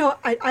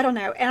don't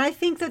know. And I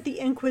think that the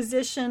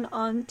Inquisition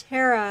on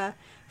Terra,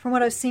 from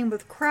what I've seen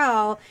with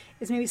Crowl,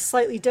 is maybe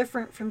slightly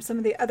different from some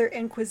of the other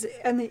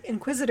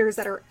Inquisitors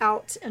that are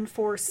out in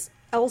force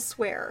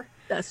elsewhere.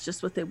 That's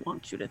just what they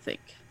want you to think.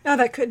 Oh,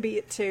 that could be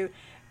it too.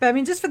 But I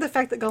mean, just for the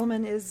fact that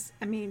Guilliman is,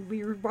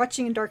 we were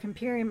watching in Dark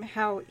Imperium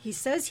how he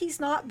says he's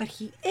not, but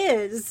he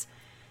is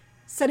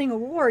setting a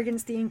war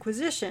against the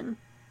Inquisition.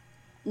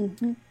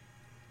 Mm-hmm.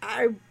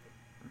 I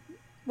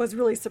was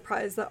really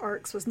surprised that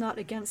Arcs was not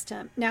against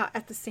him. Now,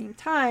 at the same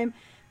time,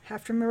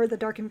 have to remember the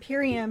Dark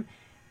Imperium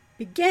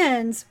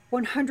begins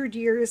 100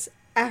 years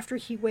after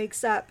he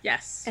wakes up.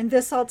 Yes. And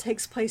this all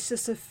takes place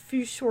just a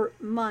few short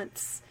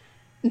months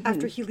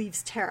after he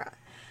leaves Terra.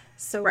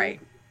 So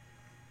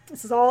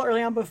this is all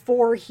early on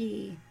before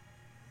he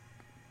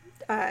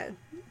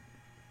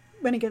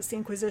went against the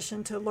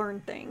Inquisition to learn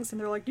things. And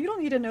they're like, you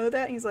don't need to know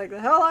that. And he's like, the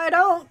hell I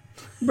don't.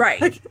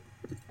 Right.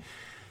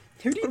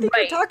 Who do you think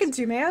you're talking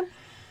to, man?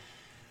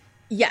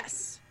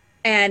 Yes.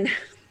 And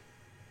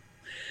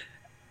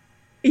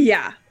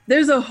yeah,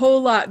 there's a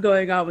whole lot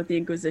going on with the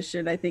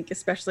Inquisition, I think,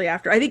 especially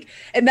after.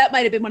 And that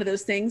might have been one of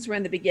those things where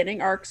in the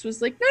beginning, Arcs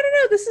was like, no,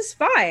 this is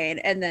fine.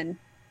 And then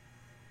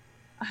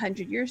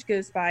 100 years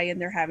goes by and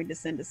they're having to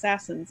send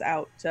assassins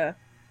out to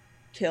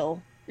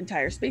kill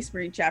entire Space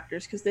Marine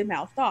chapters because they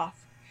mouthed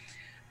off.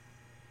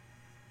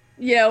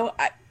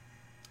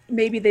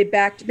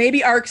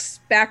 Maybe Arcs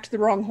backed the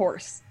wrong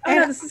horse. Oh,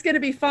 no, this is going to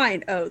be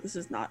fine. Oh, this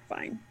is not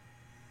fine.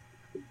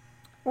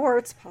 Or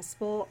it's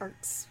possible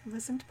Arx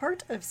wasn't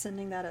part of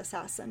sending that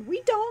assassin.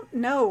 We don't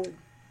know.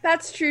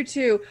 That's true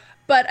too.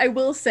 But I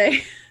will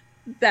say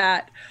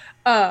that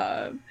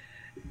uh,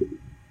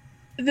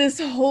 this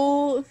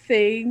whole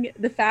thing,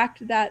 the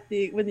fact that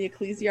when the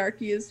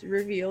ecclesiarchy is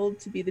revealed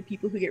to be the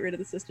people who get rid of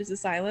the Sisters of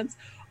Silence,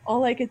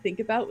 all I could think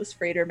about was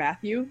Frater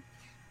Matthew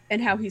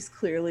and how he's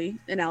clearly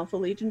an Alpha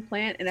Legion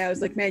plant. And I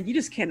was like, man, you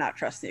just cannot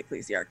trust the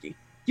ecclesiarchy.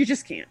 You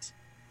just can't.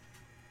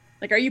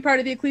 Like, are you part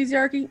of the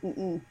ecclesiarchy?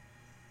 Mm-mm.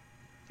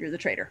 You're the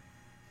traitor.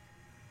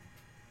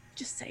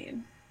 Just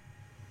saying.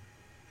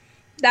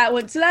 That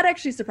one, so that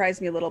actually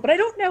surprised me a little, but I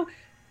don't know.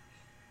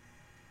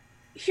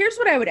 Here's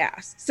what I would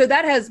ask. So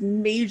that has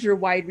major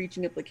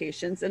wide-reaching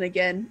implications, and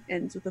again,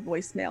 ends with a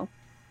voicemail.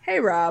 Hey,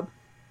 Rob.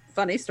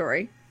 Funny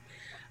story.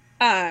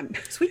 So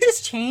we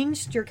just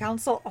changed your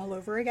council all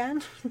over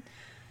again?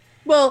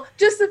 Well,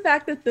 just the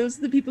fact that those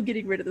are the people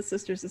getting rid of the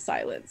Sisters of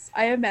Silence.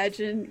 I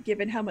imagine,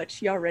 given how much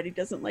he already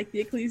doesn't like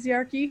the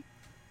ecclesiarchy,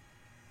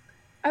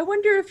 I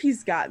wonder if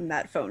he's gotten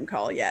that phone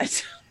call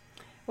yet.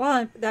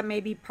 Well, that may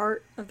be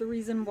part of the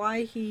reason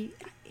why he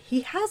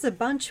has a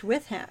bunch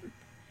with him.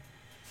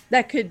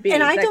 That could be.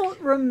 And I don't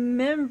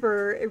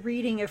remember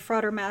reading if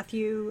Frater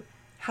Matthew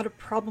had a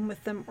problem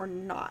with them or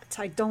not.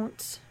 I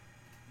don't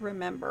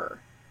remember.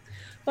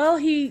 Well,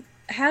 he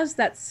has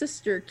that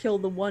sister kill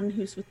the one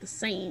who's with the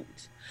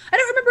saint. I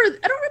don't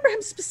remember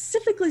him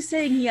specifically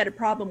saying he had a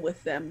problem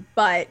with them,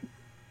 but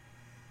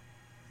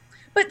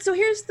so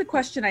here's the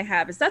question I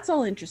have, is that's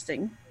all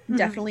interesting. Mm-hmm.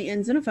 Definitely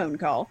ends in a phone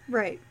call.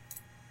 Right.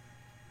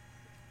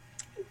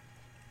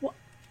 Well,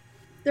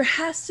 there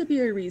has to be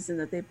a reason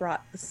that they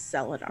brought the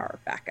Seladar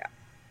back up.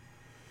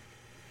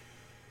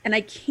 And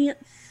I can't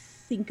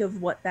think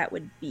of what that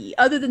would be,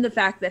 other than the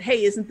fact that,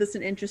 hey, isn't this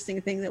an interesting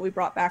thing that we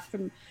brought back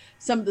from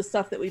some of the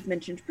stuff that we've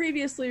mentioned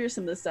previously, or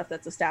some of the stuff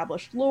that's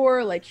established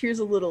lore? Like, here's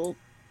a little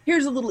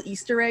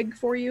Easter egg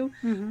for you.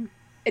 Mm-hmm.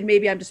 And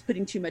maybe I'm just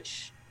putting too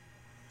much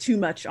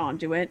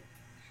onto it.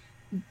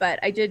 But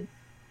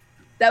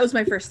that was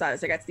my first thought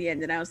as I got to the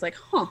end, and I was like,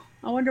 I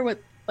wonder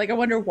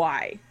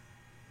why.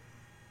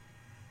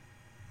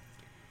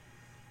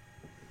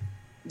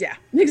 Yeah,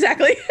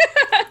 exactly.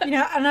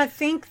 And I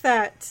think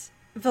that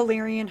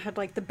Valerian had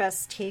like the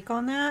best take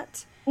on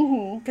that,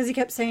 because he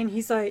kept saying,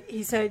 he said,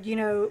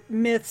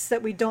 myths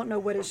that we don't know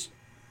what is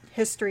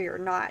history or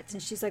not.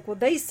 And she's like, well,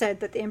 they said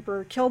that the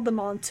Emperor killed them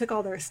all and took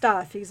all their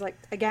stuff. He's like,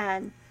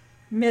 again,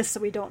 myths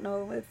that we don't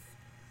know if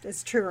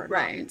it's true or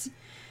not.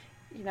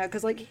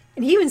 Because and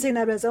he even saying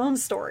that about his own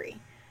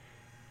story,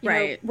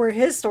 right? Where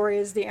his story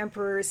is the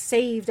Emperor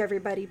saved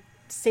everybody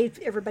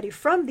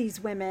from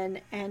these women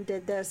and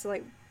did this.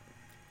 Like,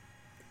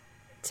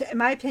 in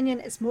my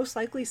opinion, it's most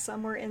likely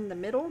somewhere in the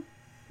middle.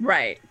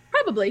 Right.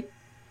 Probably.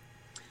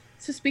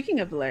 So speaking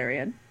of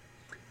Valerian,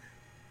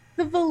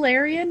 the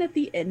Valerian at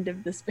the end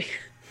of this,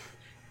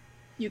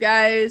 you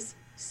guys,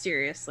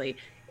 seriously,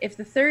 if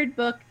the third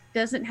book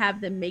doesn't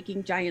have them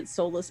making giant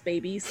soulless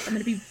babies, I'm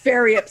going to be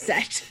very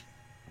upset.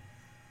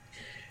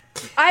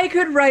 I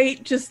could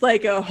write just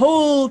like a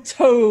whole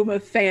tome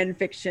of fan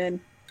fiction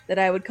that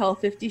I would call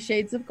 50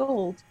 Shades of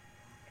Gold,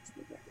 because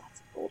they wear lots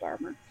of gold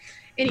armor.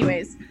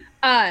 Anyways,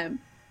 I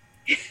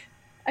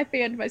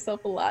fanned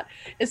myself a lot,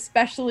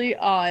 especially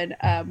on,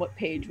 what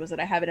page was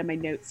it? I have it in my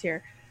notes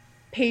here.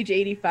 Page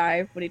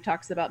 85, when he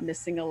talks about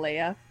missing a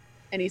Leia.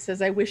 And he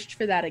says, I wished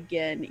for that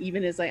again,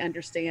 even as I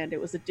understand it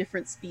was a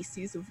different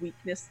species of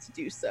weakness to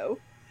do so.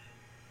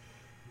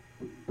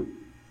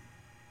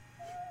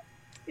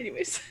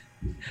 Anyways,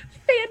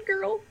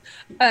 fangirl.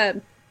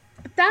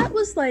 That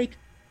was like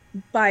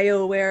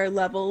BioWare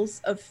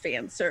levels of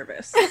fan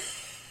service.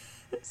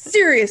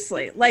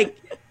 Seriously, like,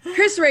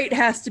 Chris Wraight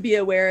has to be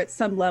aware at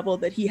some level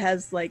that he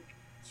has like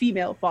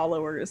female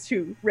followers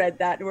who read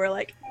that and were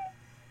like,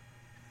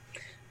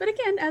 but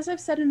again, as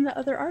I've said in the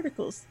other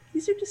articles,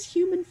 these are just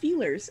human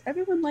feelers.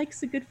 Everyone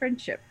likes a good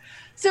friendship.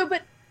 So,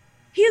 but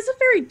he is a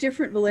very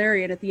different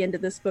Valerian at the end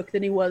of this book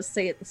than he was,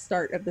 say, at the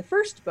start of the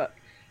first book.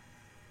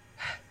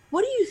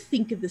 What do you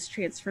think of this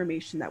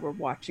transformation that we're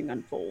watching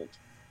unfold?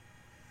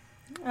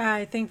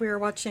 I think we were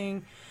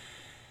watching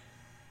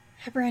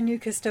a brand new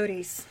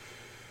Custodes.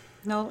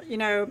 No,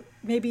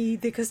 maybe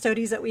the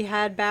Custodes that we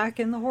had back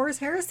in the Horus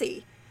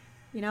Heresy.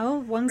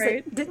 Ones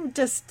right. that didn't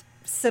just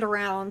sit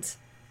around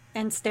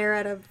and stare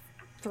at a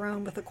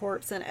throne with a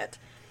corpse in it.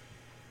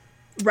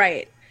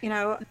 Right.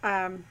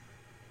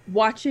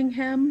 Watching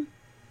him,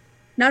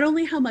 not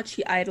only how much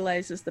he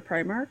idolizes the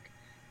Primarch,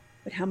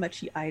 but how much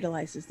he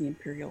idolizes the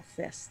Imperial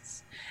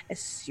Fists. As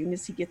soon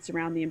as he gets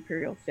around the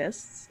Imperial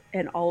Fists,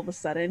 and all of a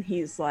sudden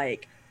he's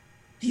like,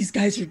 these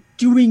guys are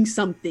doing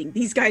something.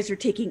 These guys are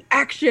taking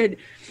action.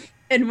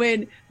 And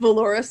when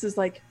Valoris is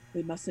like,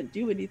 we mustn't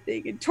do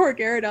anything, and Tor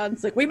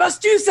Garadon's like, we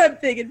must do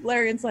something, and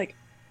Valerian's like,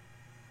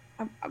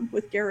 I'm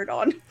with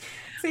Garadon.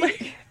 See,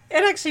 like,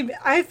 it actually,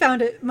 I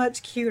found it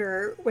much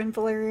cuter when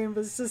Valerian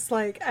was just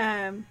like,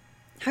 how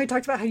he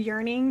talked about how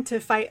yearning to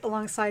fight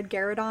alongside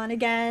Garadon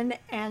again,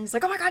 and he's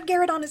like, oh my god,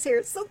 Garadon is here,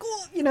 it's so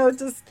cool,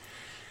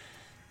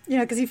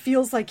 because he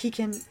feels like he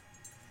can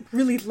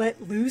really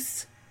let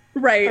loose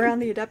Right. around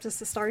the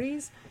Adeptus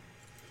Astartes.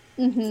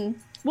 Mm-hmm.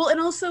 Well, and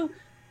also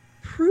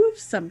prove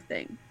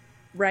something,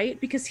 right?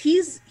 Because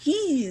he's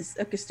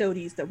a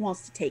Custodes that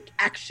wants to take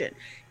action.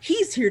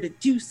 He's here to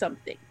do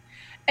something.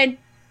 And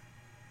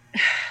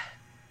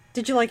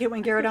Did you like it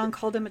when Garrodon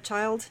called him a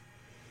child?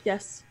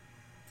 yes.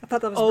 I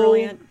thought that was Oh,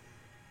 brilliant.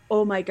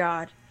 oh my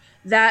God.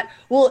 That,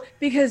 well,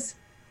 because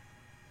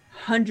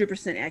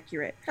 100%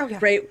 accurate, Oh yeah.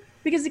 right?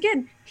 Because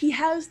again, he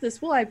has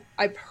this, well,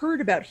 I've heard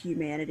about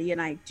humanity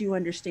and I do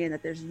understand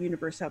that there's a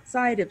universe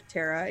outside of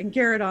Terra. And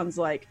Garrodon's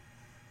like,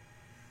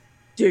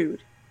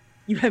 dude,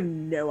 you have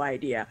no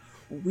idea.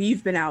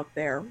 We've been out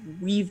there.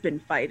 We've been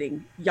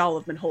fighting. Y'all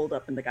have been holed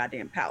up in the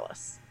goddamn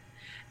palace.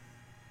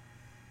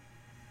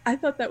 I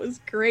thought that was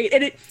great.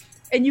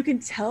 And you can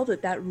tell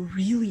that that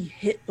really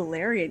hit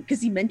Valerian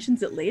because he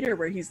mentions it later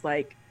where he's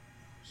like,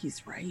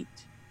 he's right.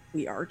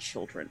 We are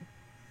children.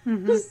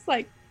 Mm-hmm. It's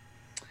like,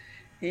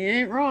 he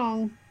ain't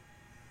wrong.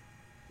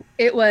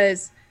 It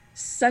was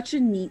such a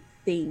neat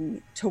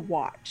thing to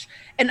watch.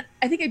 And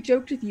I think I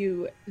joked with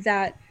you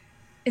that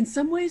in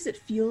some ways it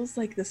feels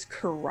like this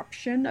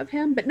corruption of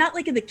him, but not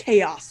like in the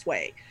chaos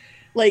way.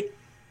 Like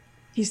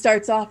he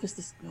starts off as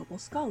this noble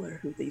scholar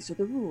who these are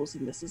the rules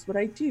and this is what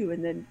I do.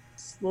 And then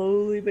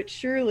slowly but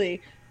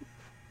surely,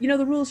 you know,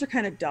 the rules are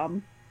kind of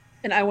dumb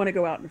and I want to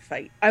go out and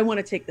fight. I want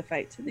to take the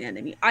fight to the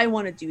enemy. I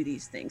want to do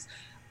these things.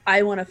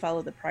 I want to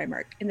follow the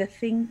Primarch. And the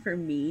thing for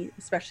me,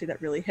 especially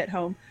that really hit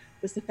home,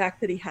 was the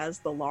fact that he has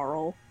the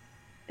laurel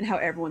and how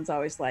everyone's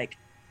always like,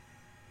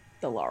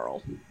 the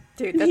laurel.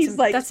 Dude,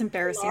 that's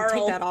embarrassing.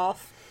 Laurel. Take that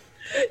off.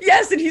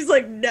 Yes, and he's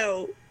like,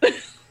 no.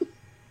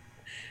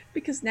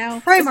 Because now,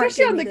 Primark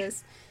gave me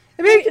this.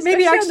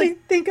 Maybe actually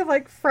think of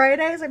like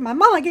Fridays. Like my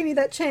mama gave me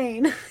that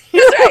chain.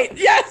 That's right.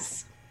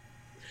 Yes.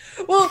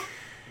 Well,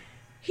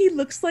 he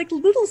looks like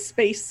little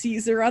Space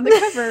Caesar on the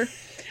cover.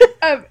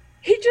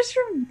 He just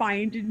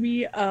reminded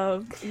me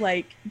of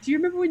like, do you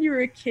remember when you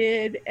were a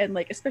kid and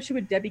like, especially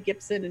when Debbie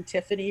Gibson and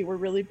Tiffany were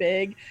really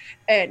big,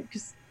 and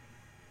because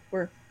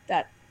we're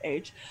that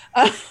age,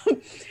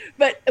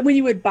 but when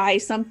you would buy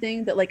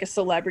something that like a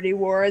celebrity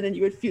wore, and then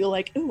you would feel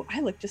like, oh,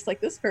 I look just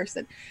like this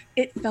person.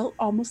 It felt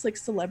almost like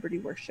celebrity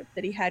worship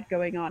that he had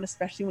going on,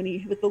 especially when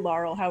he with the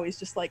laurel, how he's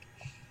just like,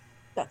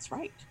 that's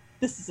right.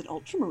 This is an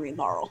ultramarine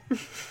laurel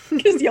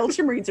because the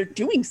ultramarines are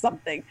doing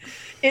something.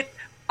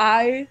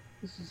 I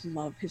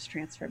love his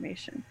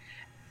transformation.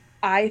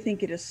 I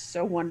think it is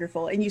so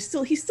wonderful, and he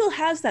still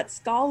has that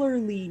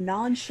scholarly,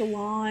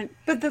 nonchalant.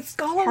 But the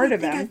scholarly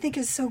thing I think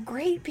is so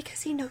great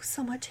because he knows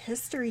so much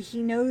history.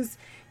 He knows,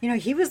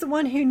 he was the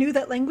one who knew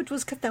that language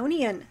was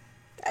Chthonian.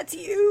 That's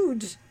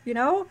huge,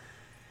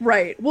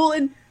 Right. Well,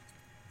 and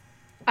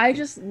I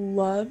just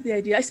love the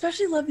idea. I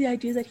especially love the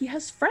idea that he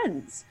has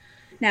friends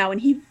now,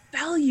 and he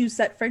values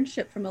that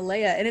friendship from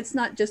Alea. And it's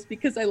not just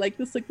because I like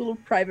this like little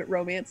private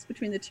romance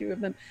between the two of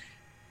them.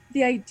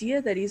 The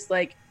idea that he's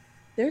like,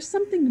 there's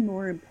something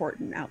more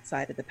important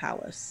outside of the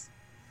palace.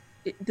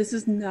 This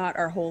is not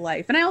our whole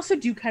life. And I also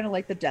do kind of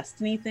like the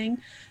destiny thing,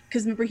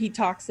 because remember he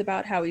talks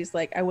about how he's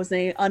like, I was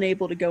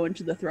unable to go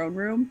into the throne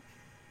room.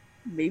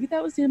 Maybe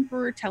that was the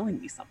Emperor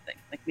telling me something.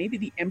 Like maybe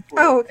the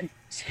Emperor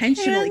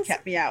intentionally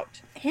kept me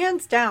out.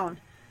 Hands down.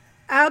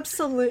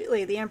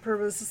 Absolutely. The Emperor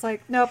was just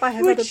like, nope, I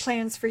have other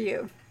plans for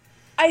you.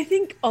 I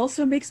think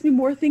also makes me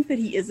more think that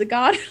he is a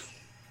god.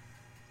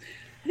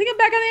 I think I'm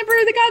back on the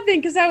Emperor the God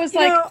thing, because I was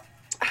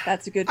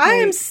that's a good point. I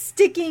am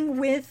sticking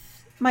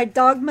with my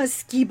dogma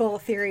skee ball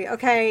theory,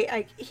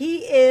 okay?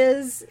 He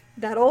is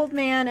that old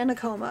man in a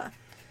coma.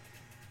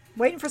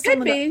 Waiting for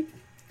someone to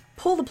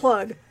pull the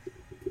plug.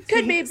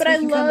 Could be, but I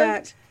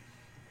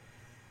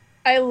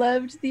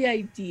loved the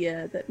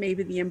idea that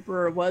maybe the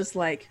Emperor was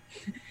like,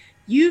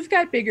 you've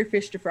got bigger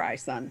fish to fry,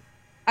 son.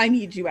 I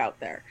need you out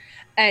there.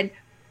 And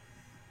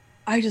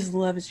I just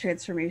love his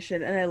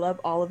transformation, and I love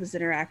all of his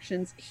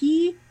interactions.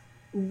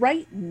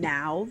 Right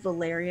now,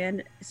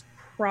 Valerian is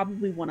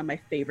probably one of my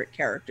favorite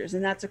characters,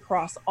 and that's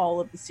across all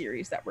of the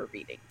series that we're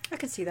reading. I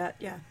can see that,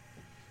 yeah.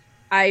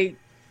 I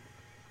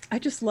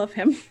just love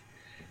him.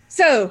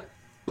 So,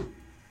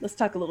 let's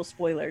talk a little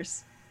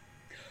spoilers.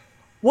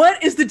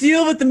 What is the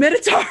deal with the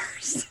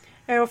Minotaurs?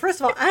 Okay, well, first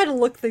of all, I had to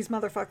look these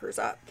motherfuckers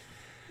up.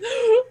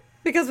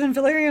 Because when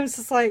Valerian was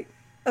just like,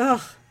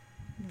 ugh,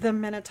 the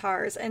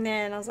Minotaurs. And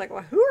then I was like,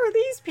 well, who are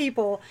these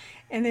people?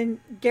 And then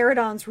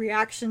Garrodon's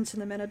reaction to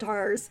the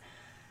Minotaurs.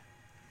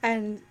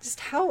 And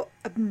just how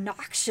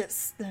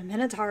obnoxious the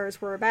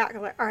Minotaurs were about.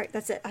 I'm like, all right,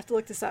 that's it. I have to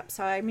look this up.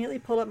 So I immediately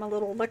pulled up my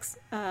little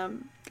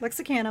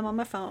lexicanum on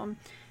my phone,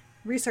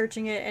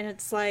 researching it, and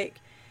it's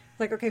like,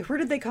 okay, where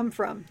did they come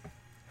from?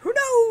 Who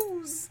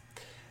knows?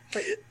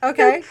 Like,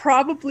 okay. They're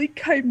probably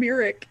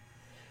chimeric.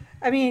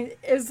 I mean,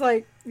 it's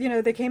like,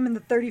 they came in the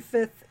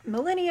 35th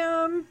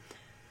millennium.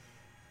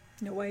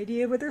 No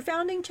idea what their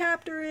founding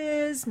chapter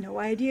is. No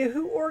idea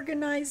who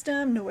organized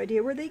them. No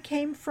idea where they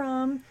came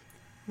from.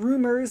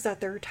 Rumors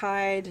that they're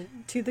tied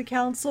to the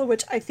council,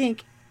 which I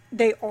think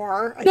they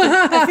are.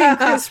 I think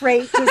Chris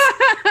Wraight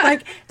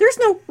just, there's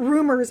no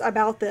rumors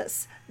about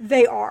this.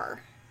 They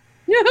are.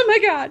 Oh my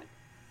God.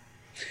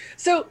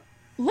 So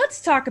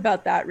let's talk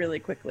about that really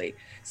quickly.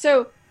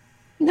 So,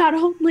 not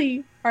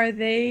only are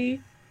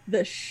they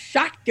the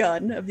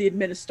shotgun of the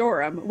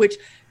Administorum, which,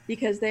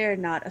 because they are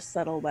not a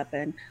subtle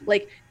weapon,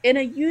 like in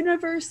a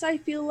universe, I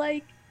feel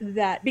like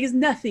that, because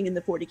nothing in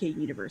the 40k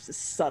universe is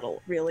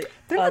subtle, really.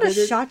 They're not a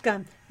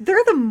shotgun.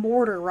 They're the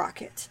mortar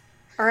rocket.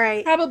 All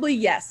right. Probably,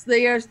 yes.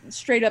 They are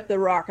straight up the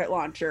rocket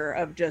launcher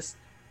of just,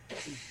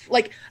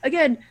 like,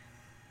 again,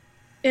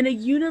 in a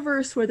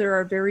universe where there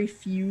are very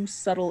few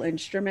subtle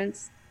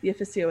instruments, the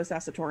Officious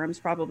Assatorum is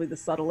probably the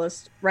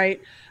subtlest,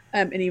 right?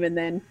 And even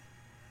then,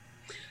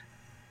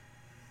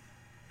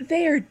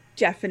 they are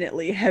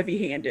definitely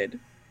heavy-handed.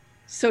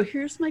 So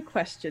here's my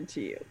question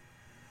to you.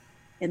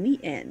 In the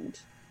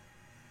end,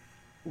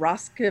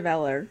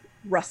 Roskavler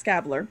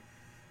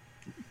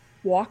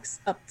walks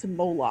up to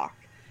Moloch,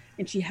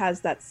 and she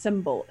has that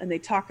symbol, and they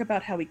talk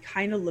about how he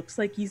kind of looks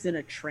like he's in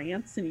a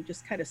trance, and he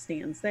just kind of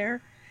stands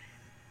there,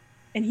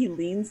 and he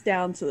leans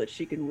down so that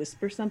she can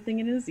whisper something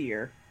in his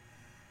ear,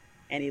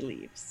 and he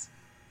leaves.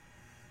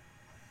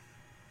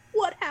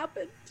 What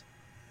happened?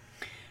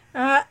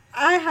 I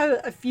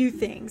have a few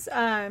things.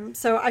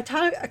 So I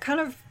kind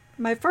of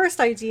my first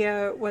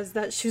idea was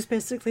that she was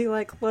basically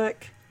like,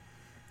 look,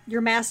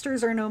 your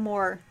masters are no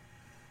more.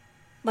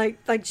 Like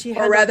she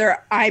had, or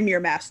rather, I'm your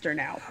master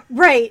now.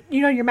 Right.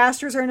 You know, your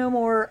masters are no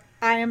more.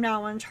 I am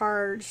now in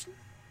charge.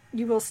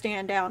 You will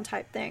stand down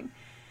type thing.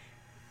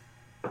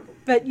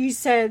 But you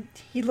said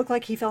he looked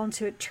like he fell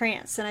into a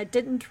trance, and I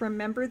didn't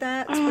remember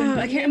that.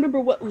 I can't remember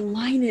what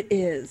line it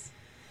is.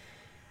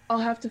 I'll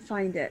have to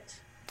find it.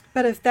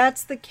 But if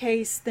that's the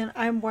case, then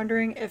I'm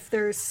wondering if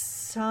there's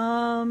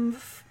some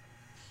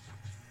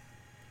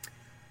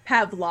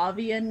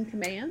Pavlovian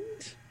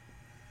command?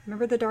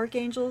 Remember the Dark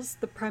Angels?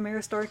 The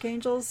Primaris Dark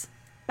Angels?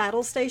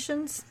 Battle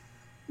stations?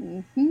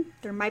 Mm-hmm.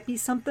 There might be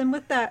something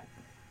with that.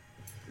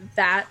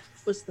 That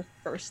was the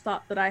first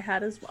thought that I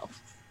had as well.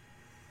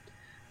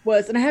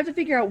 And I have to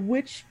figure out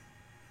which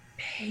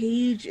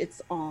page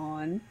it's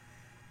on.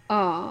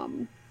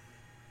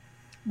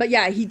 But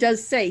yeah, he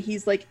does say,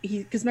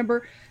 because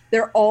remember,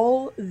 they're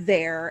all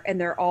there and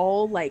they're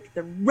all like,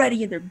 they're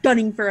ready and they're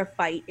gunning for a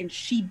fight, and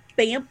she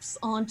bamps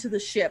onto the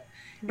ship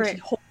and right.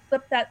 She holds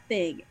up that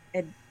thing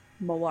and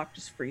Moloch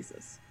just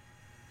freezes.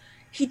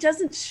 He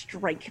doesn't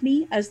strike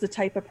me as the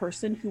type of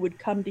person who would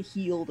come to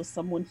heal to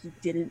someone he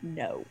didn't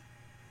know,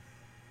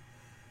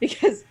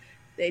 because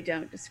they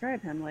don't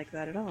describe him like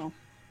that at all.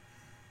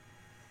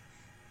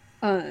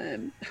 Oh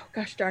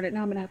gosh darn it,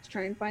 now I'm gonna have to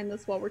try and find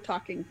this while we're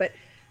talking. But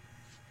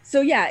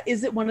so yeah,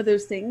 is it one of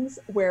those things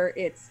where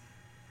it's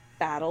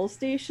battle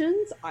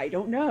stations? I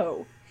don't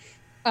know.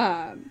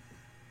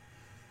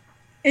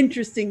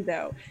 Interesting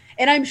though.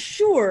 And I am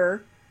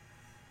sure,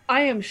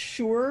 let's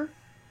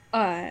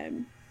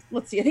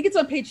see, I think it's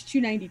on page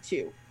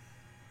 292.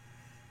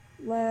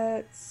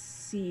 Let's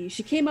see.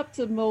 She came up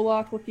to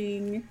Moloch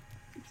looking,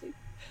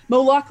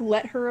 Moloch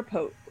let her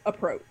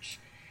approach.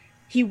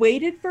 He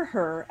waited for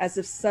her as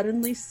if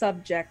suddenly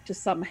subject to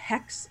some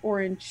hex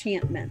or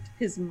enchantment,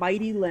 his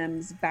mighty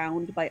limbs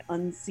bound by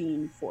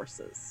unseen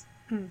forces.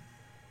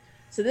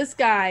 So this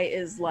guy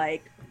is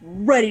like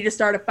ready to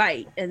start a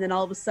fight, and then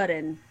all of a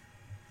sudden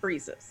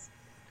freezes.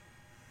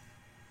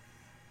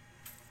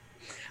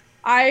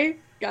 I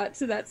got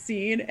to that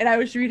scene and I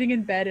was reading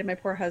in bed and my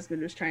poor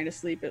husband was trying to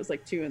sleep. It was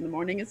like 2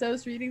 a.m. as I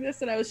was reading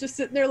this, and I was just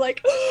sitting there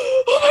like,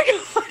 oh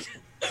my God,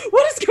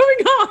 what is going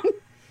on?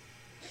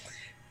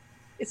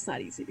 It's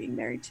not easy being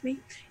married to me.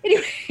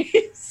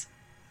 Anyways,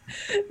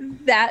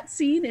 that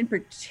scene in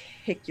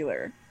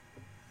particular.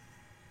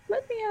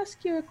 Let me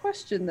ask you a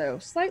question, though,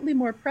 slightly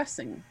more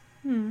pressing.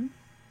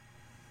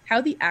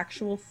 How the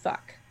actual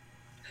fuck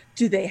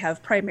do they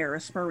have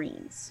Primaris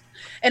Marines?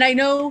 And I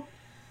know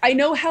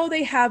how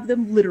they have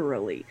them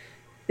literally.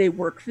 They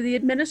work for the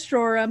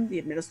Administorum.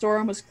 The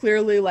Administorum was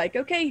clearly like,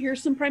 okay,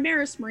 here's some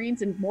Primaris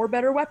Marines and more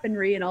better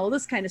weaponry and all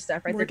this kind of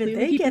stuff, right? Where They're did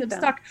clearly they keeping get them them?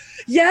 stuck.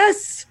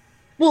 Yes!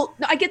 Well,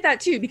 I get that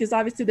too, because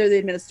obviously they're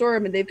the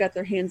Administorum and they've got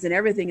their hands in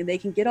everything and they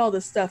can get all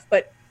this stuff,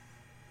 but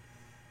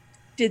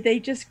did they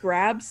just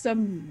grab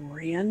some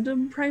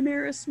random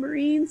Primaris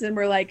Marines and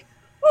were like,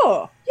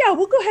 oh, yeah,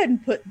 we'll go ahead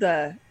and put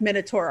the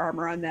Minotaur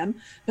armor on them.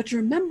 But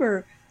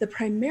remember, the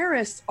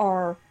Primaris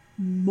are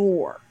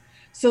more.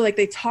 So like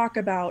they talk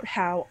about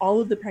how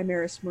all of the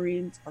Primaris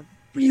Marines are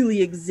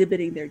really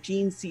exhibiting their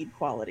gene seed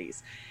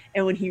qualities.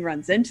 And when he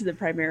runs into the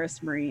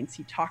Primaris Marines,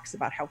 he talks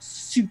about how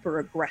super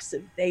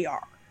aggressive they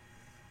are.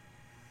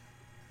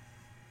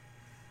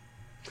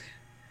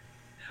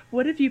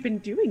 What have you been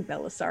doing,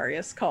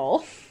 Belisarius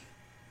Call?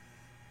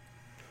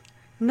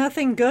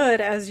 Nothing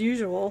good, as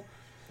usual.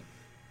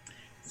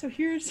 So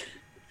here's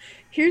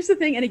the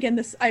thing, and again,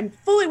 this, I'm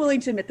fully willing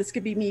to admit this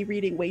could be me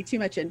reading way too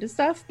much into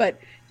stuff,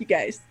 but you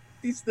guys,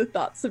 these are the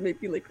thoughts that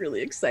make me like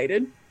really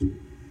excited.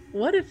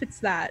 What if it's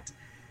that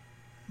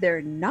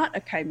they're not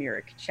a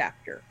chimeric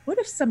chapter? What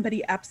if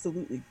somebody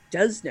absolutely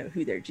does know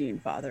who their gene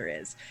father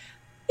is?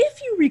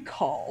 If you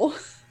recall,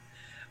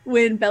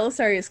 when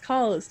Belisarius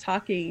Cawl is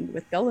talking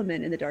with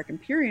Gulliman in the Dark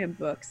Imperium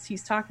books,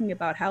 he's talking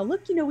about how,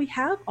 look, we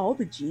have all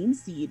the gene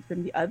seed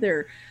from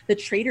the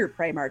traitor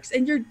Primarchs,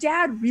 and your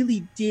dad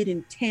really did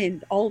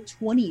intend all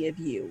 20 of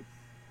you.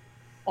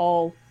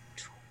 All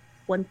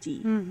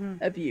 20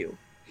 of you.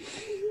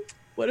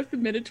 What if the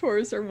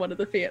Minotaurs are one of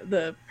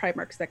the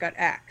Primarchs that got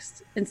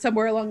axed? And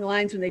somewhere along the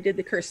lines, when they did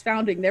the Cursed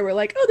Founding, they were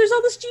like, oh, there's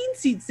all this gene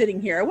seed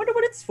sitting here. I wonder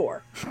what it's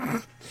for.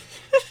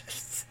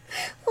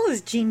 All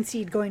this gene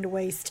seed going to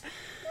waste.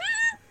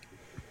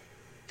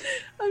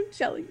 I'm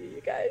telling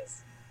you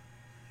guys.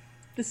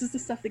 This is the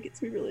stuff that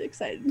gets me really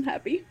excited and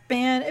happy.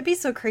 Man, it'd be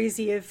so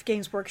crazy if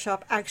Games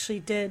Workshop actually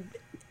did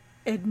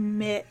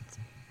admit,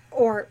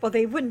 or, well,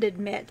 they wouldn't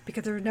admit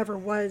because there never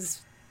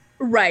was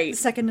right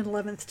 2nd and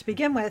 11th to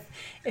begin with,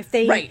 if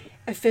they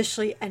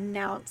officially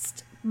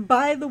announced,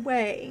 by the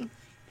way.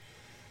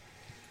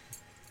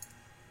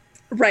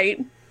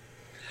 Right.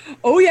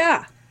 Oh,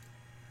 yeah.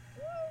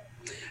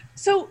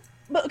 So,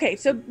 okay,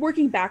 so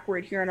working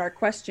backward here on our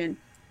question,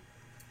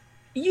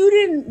 you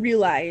didn't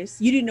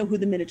know who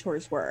the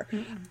Minotaurs were.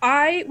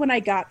 When I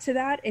got to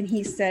that and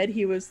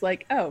he was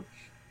like, oh,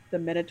 the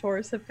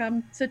Minotaurs have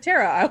come to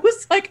Terra, I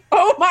was like,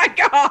 oh my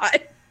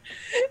God.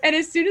 And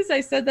as soon as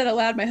I said that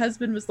aloud, my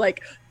husband was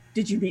like,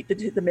 did you meet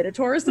the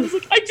Minotaurs? And I was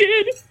like, I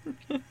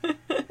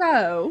did.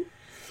 So,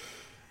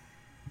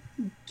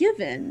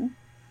 given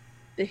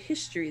the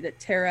history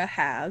that Terra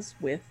has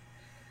with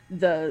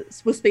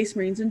Space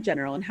Marines in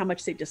general and how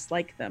much they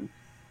dislike them,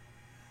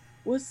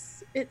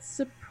 was it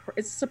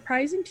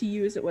surprising to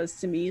you as it was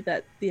to me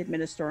that the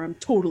Administorum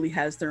totally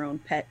has their own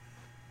pet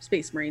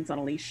Space Marines on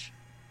a leash?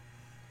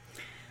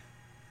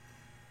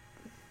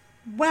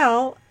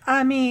 Well,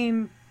 I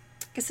mean,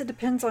 I guess it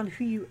depends on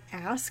who you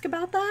ask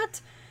about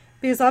that,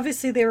 because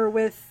obviously they were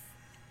with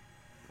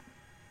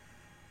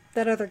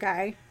that other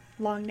guy,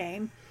 long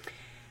name,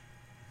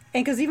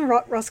 and because even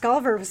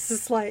Roscalver was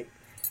just like,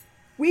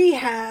 we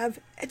have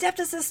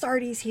Adeptus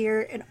Astartes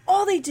here, and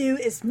all they do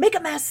is make a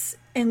mess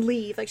and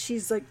leave. Like,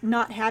 she's like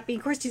not happy.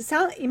 Of course,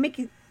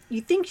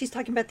 you think she's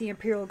talking about the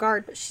Imperial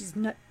Guard, but she's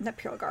not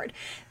Imperial Guard,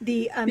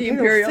 the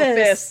Imperial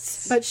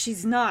Fists, but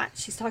she's not.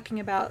 She's talking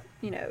about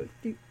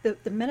the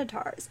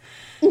Minotaurs.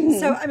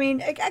 So I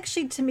mean,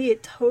 actually, to me,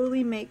 it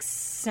totally makes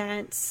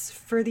sense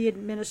for the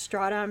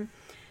Administratum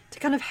to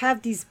kind of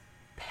have these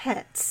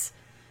pets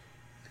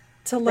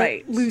to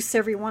let loose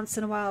every once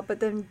in a while, but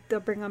then they'll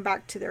bring them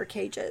back to their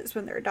cages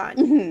when they're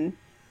done.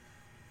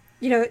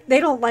 They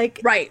don't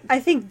like. I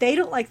think they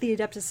don't like the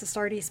Adeptus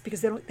Astartes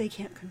because they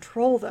can't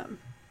control them.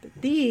 But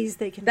these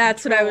they can.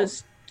 That's control. What I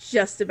was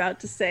just about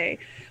to say.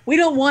 We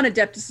don't want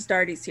Adeptus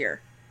Astartes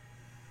here,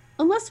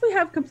 unless we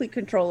have complete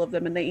control of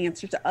them and they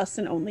answer to us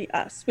and only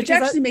us, which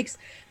actually makes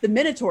the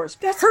Minotaurs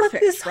perfect. That's what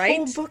this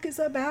whole book is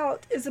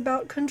about. Is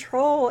about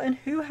control and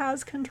who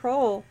has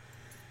control.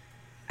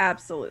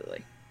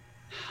 Absolutely.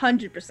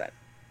 100%.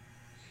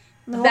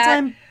 The whole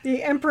time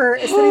the Emperor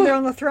is sitting there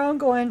on the throne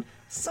going,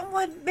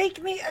 someone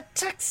make me a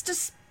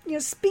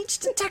speech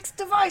to text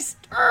device.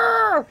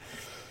 Arrgh!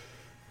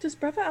 Does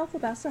Breva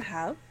Alphaba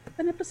have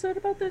an episode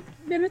about the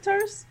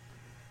Minotaurs?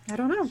 I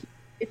don't know.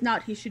 If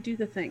not, he should do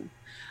the thing.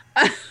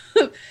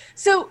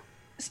 So,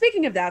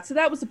 speaking of that, so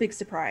that was a big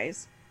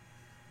surprise.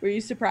 Were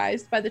you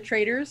surprised by the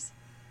traitors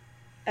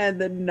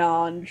and the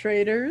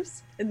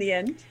non-traitors in the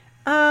end?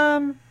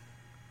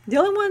 The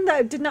only one that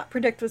I did not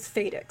predict was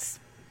Fadix.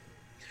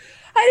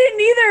 I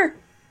didn't either.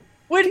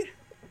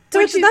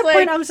 So at that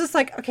point, I was just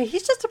like, okay,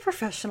 he's just a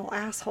professional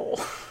asshole.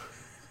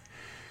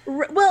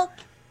 Well,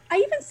 I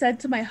even said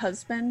to my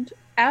husband,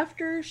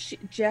 after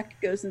Jack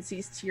goes and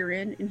sees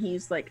Tyrion, and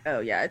he's like, oh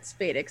yeah, it's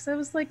Fadix. I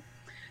was like,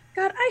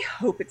 God, I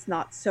hope it's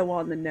not so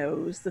on the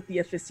nose that the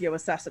Officio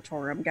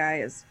Assassitorum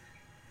guy is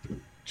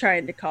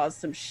trying to cause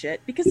some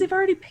shit, because they've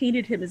already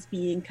painted him as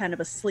being kind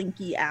of a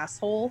slinky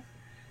asshole.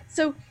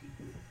 So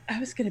I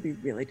was going to be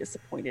really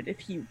disappointed if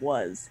he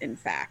was, in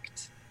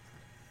fact,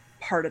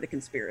 part of the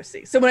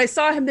conspiracy. So when I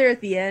saw him there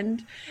at the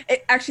end,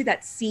 actually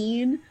that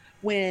scene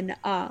when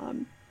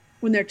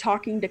they're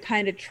talking to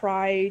kind of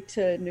try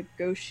to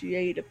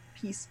negotiate a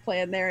peace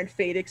plan there, and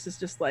Fadix is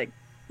just like,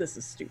 this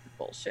is stupid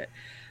bullshit.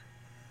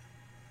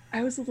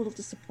 I was a little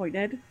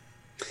disappointed.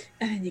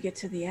 And then you get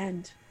to the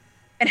end.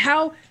 And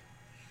how...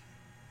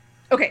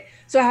 Okay,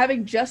 so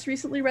having just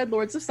recently read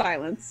Lords of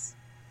Silence,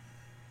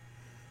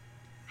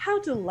 how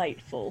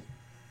delightful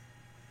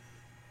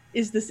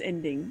is this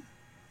ending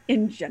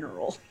in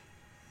general?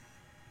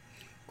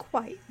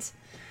 Quite.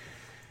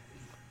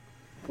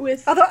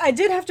 Although I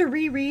did have to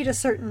reread a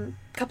certain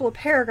couple of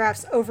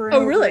paragraphs over and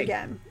over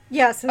again.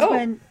 Yes,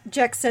 when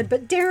Jack said,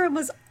 but Darren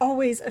was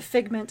always a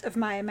figment of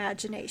my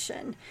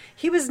imagination.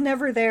 He was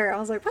never there. I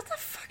was like, what the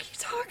fuck are you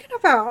talking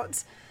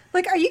about?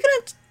 Like, are you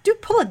going to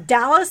pull a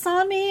Dallas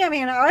on me? I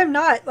mean, I'm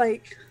not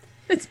like...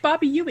 It's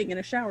Bobby Ewing in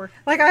a shower.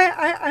 Like,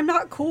 I'm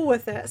not cool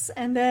with this.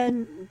 And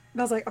then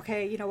I was like,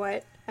 okay, you know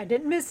what? I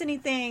didn't miss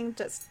anything.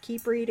 Just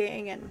keep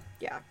reading. And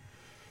yeah.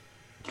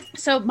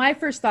 So my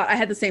first thought, I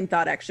had the same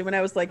thought actually, when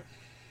I was like,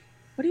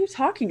 what are you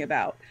talking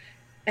about?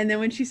 And then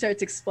when she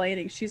starts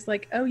explaining, she's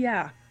like, oh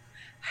yeah,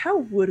 How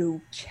would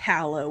a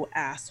callow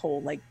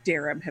asshole like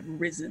Darum have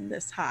risen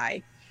this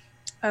high?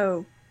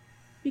 Oh,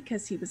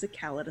 because he was a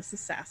callous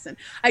assassin.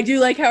 I do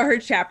like how her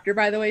chapter,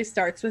 by the way,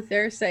 starts with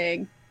there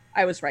saying,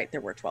 I was right,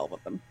 there were 12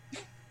 of them.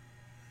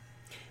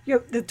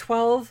 The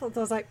 12, I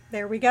was like,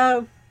 there we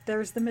go.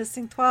 There's the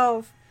missing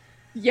 12.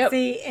 Yep.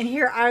 See, and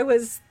here I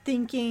was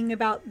thinking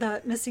about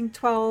the missing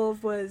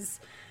 12 was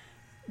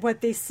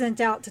what they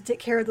sent out to take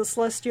care of the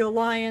celestial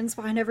lions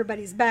behind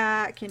everybody's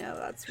back. You know,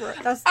 that's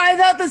I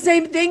thought the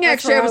same thing,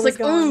 actually. I was like,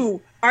 going.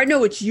 ooh, I know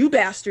what you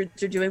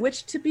bastards are doing,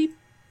 which, to be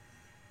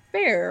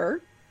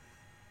fair,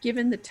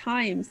 given the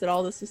times that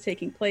all this was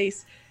taking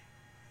place,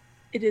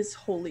 it is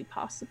wholly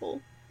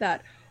possible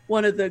that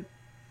one of the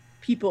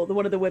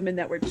women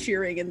that were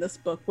cheering in this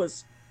book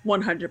was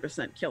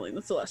 100% killing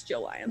the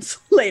celestial lions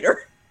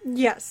later.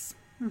 Yes.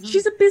 Mm-hmm.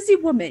 She's a busy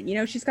woman. You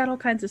know, she's got all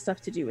kinds of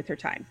stuff to do with her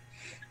time.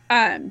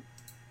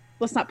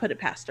 Let's not put it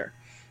past her.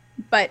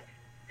 But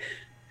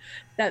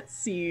that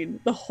scene,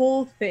 the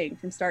whole thing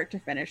from start to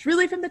finish,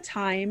 really from the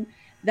time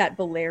that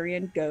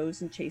Valerian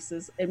goes and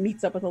chases and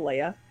meets up with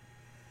Alea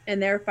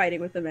and they're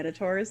fighting with the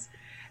Minotaurs.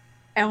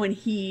 And when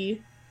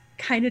he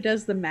kind of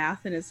does the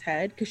math in his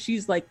head, because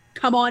she's like,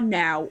 come on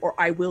now or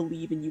I will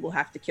leave and you will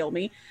have to kill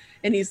me.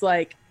 And he's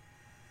like,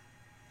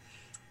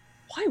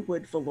 why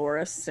would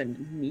Valoris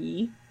send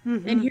me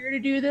in here to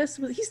do this?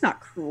 He's not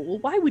cruel.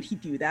 Why would he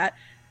do that?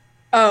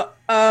 Okay,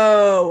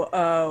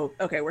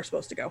 we're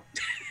supposed to go.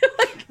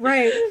 Like,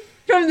 right.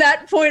 From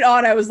that point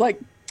on, I was like,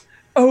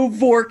 oh,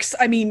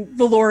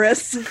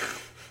 Valoris.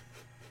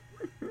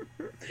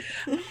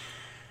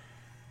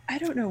 I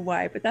don't know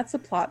why, but that's a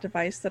plot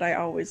device that I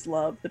always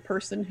love. The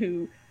person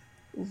who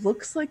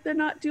looks like they're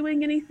not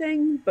doing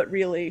anything, but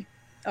really,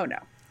 oh no.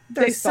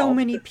 There's so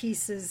many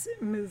pieces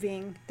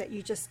moving that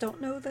you just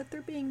don't know that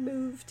they're being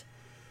moved.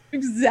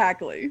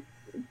 Exactly.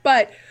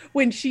 But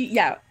when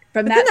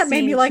but that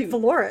made me like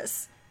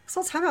Valoris. This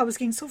whole time I was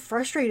getting so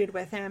frustrated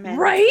with him.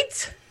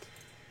 Right?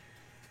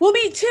 Well,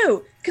 me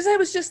too. Because I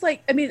was just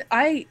like, I mean,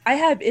 I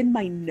have in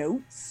my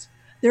notes,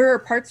 there are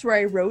parts where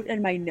I wrote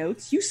in my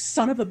notes, you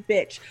son of a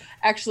bitch.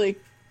 Actually,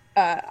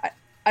 I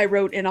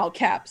wrote in all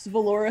caps,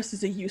 Valoris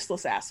is a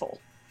useless asshole.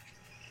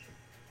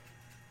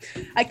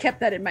 I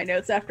kept that in my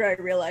notes after I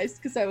realized,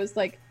 because I was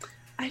like,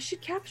 I should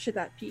capture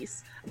that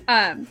piece.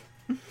 I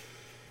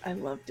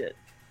loved it.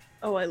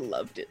 Oh, I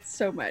loved it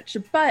so much.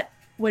 But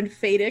when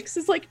Phaedix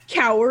is like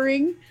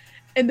cowering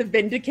and the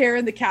Vindicare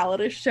and the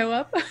Calidus show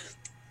up,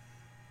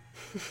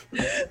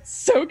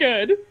 so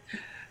good.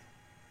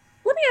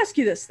 Let me ask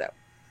you this, though.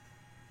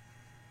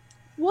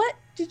 What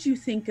did you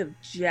think of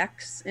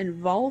Jekk's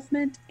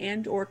involvement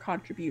and or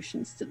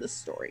contributions to this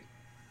story?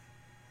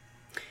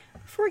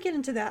 Before we get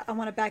into that, I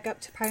want to back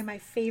up to probably my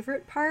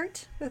favorite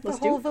part with the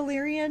whole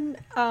Valerian,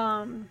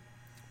 when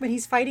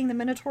he's fighting the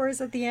Minotaurs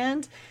at the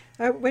end,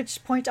 at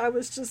which point I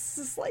was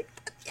just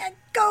like, yeah,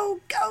 go,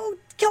 kill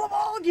them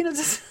all, you know,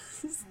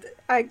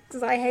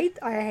 because I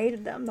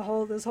hated them,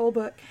 this whole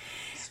book.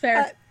 It's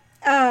fair.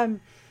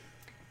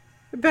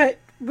 But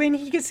when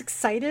he gets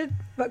excited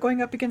about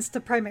going up against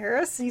the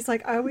Primaris, and he's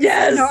like,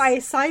 I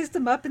sized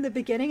them up in the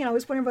beginning, and I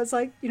was wondering, was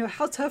like, you know,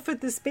 how tough would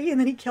this be? And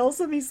then he kills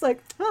them. He's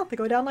like, oh, they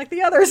go down like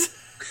the others.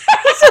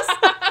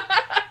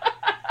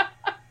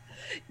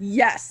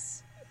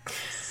 Yes.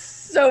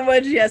 So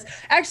much yes.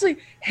 Actually,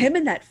 him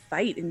in that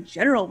fight in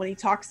general, when he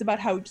talks about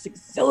how just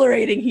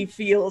exhilarating he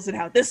feels and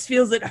how this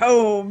feels at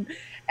home,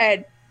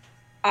 and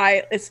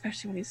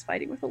especially when he's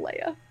fighting with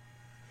Alea,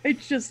 I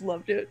just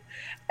loved it.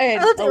 And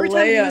I loved every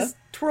time he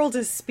twirled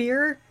his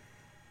spear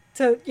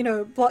to, you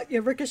know, block,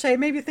 ricochet.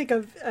 Maybe think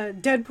of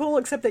Deadpool,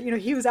 except that, you know,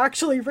 he was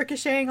actually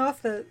ricocheting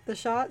off the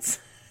shots.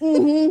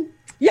 Mm-hmm.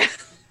 Yeah.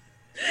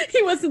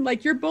 He wasn't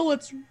like, your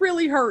bullets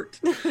really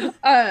hurt.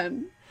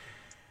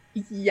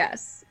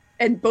 Yes.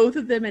 And both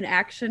of them in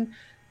action.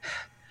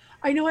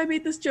 I know I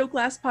made this joke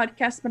last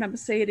podcast, but I'm going to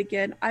say it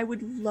again. I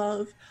would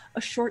love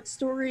a short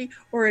story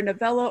or a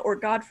novella or,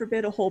 God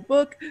forbid, a whole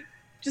book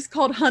just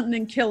called Hunting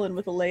and Killing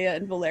with Alea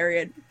and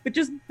Valerian, but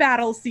just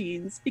battle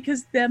scenes,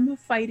 because them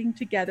fighting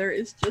together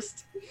is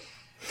just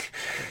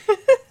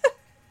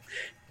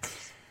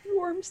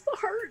warms the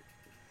heart.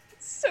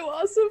 It's so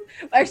awesome.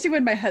 Actually,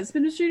 when my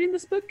husband was reading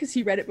this book, because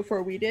he read it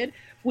before we did,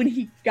 when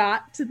he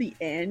got to the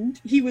end,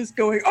 he was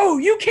going, oh,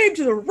 you came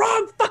to the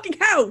wrong fucking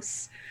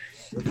house.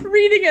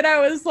 Reading it, I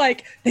was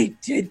like, they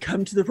did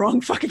come to the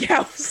wrong fucking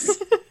house.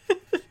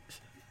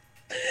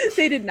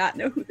 They did not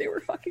know who they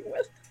were fucking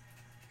with.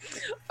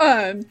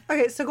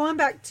 Okay, so going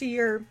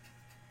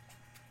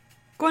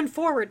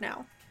forward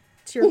now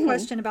to your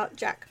question about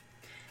Jekk.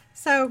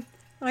 So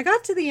when I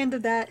got to the end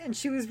of that and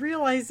she was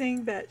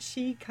realizing that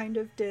she kind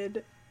of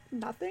did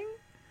nothing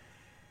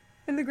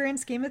in the grand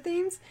scheme of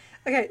things.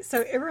 Okay,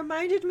 so it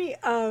reminded me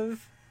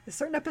of a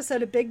certain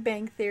episode of Big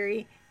Bang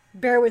Theory.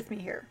 Bear with me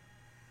here.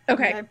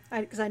 Okay.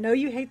 Because I know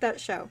you hate that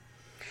show.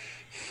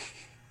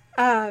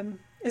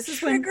 This is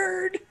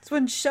Triggered. It's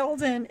when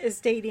Sheldon is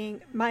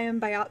dating Mayim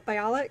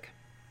Bialik.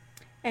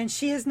 And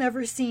she has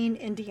never seen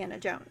Indiana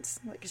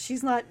Jones. Like,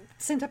 she's not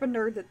same type of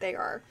nerd that they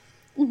are.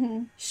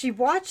 Mm-hmm. She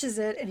watches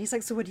it and he's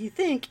like, so what do you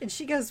think? And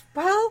she goes,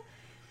 well,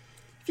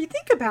 if you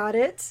think about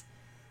it,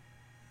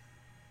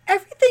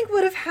 everything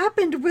would have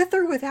happened with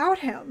or without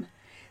him.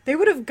 They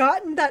would have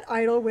gotten that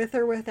idol with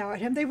or without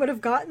him. They would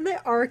have gotten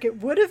the ark.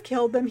 It would have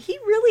killed them. He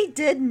really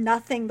did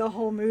nothing the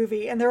whole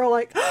movie. And they're all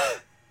like,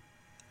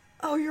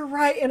 oh, you're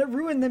right. And it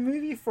ruined the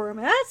movie for him.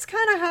 And that's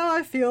kind of how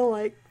I feel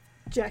like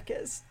Jack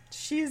is.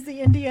 She's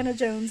the Indiana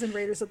Jones and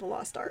Raiders of the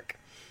Lost Ark.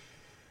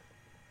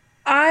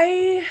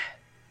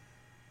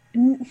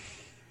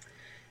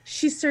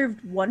 She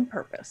served one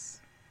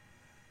purpose,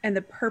 and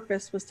the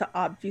purpose was to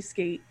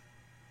obfuscate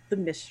the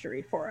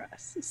mystery for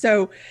us.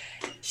 So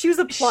she was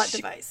a plot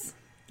device,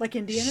 like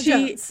Indiana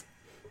Jones.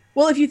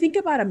 Well, if you think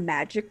about a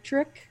magic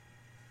trick,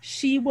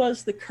 she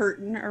was the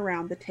curtain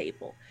around the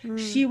table.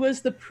 She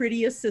was the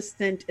pretty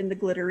assistant in the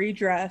glittery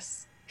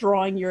dress,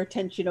 drawing your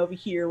attention over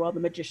here while the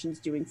magician's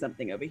doing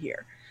something over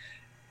here.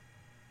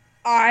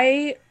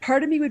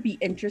 Part of me would be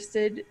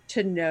interested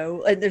to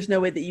know, and there's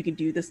no way that you can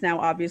do this now,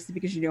 obviously,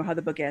 because you know how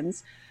the book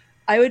ends.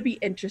 I would be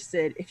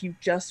interested if you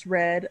just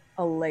read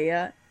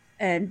Alea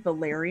and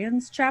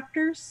Valerian's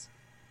chapters,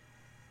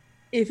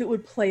 if it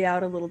would play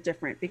out a little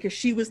different, because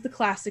she was the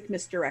classic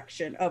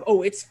misdirection of,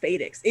 oh, it's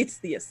Phaedix, it's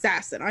the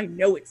assassin, I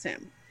know it's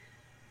him.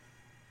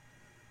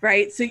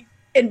 Right? So,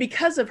 and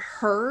because of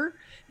her,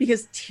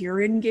 because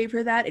Tyrion gave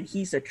her that, and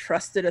he's a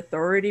trusted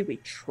authority, we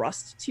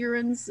trust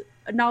Tyrion's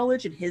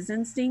knowledge and his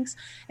instincts,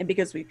 and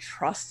because we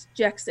trust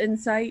Jack's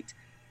insight,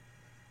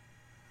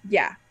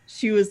 yeah,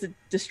 she was the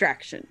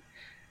distraction.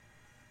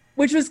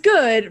 Which was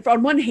good.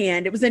 On one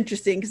hand, it was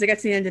interesting because I got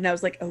to the end and I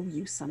was like, oh,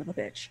 you son of a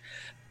bitch.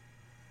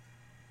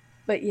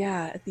 But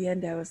yeah, at the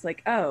end I was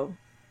like, oh,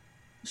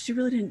 she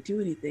really didn't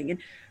do anything. And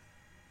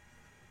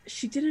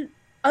she didn't,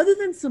 other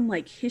than some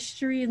like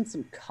history and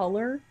some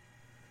color,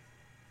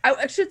 I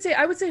would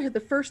say the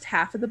first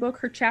half of the book,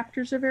 her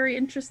chapters are very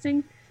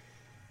interesting.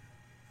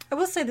 I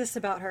will say this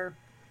about her.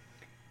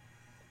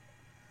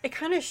 It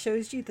kind of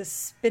shows you the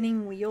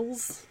spinning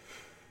wheels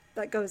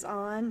that goes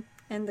on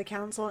in the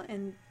council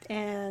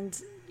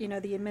and you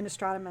know, the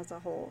administratum as a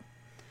whole.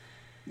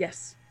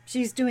 Yes.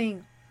 She's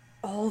doing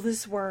all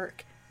this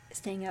work,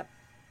 staying up,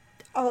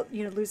 all,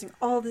 you know, losing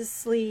all this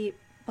sleep,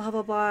 blah,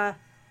 blah, blah,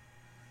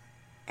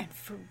 and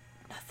for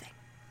nothing.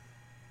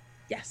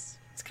 Yes.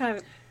 It's kind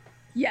of...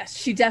 Yes,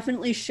 she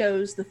definitely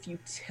shows the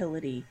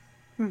futility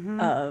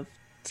of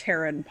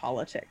Terran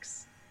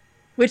politics.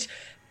 Which,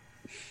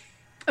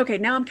 okay,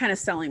 now I'm kind of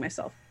selling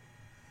myself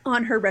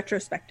on her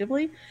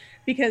retrospectively,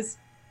 because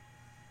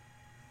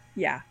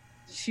yeah,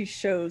 she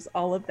shows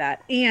all of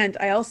that. And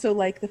I also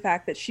like the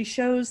fact that she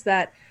shows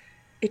that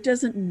it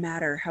doesn't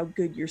matter how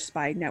good your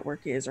spy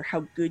network is, or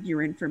how good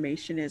your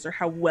information is, or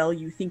how well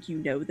you think you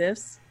know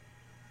this.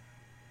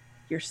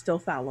 You're still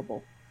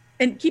fallible.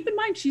 And keep in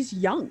mind, she's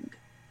young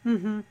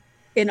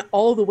in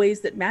all the ways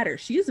that matter.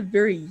 She is a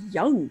very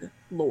young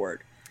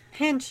lord.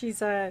 And she's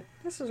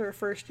this is her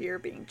first year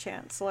being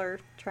chancellor,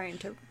 trying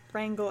to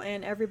wrangle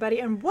in everybody.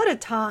 And what a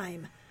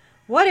time.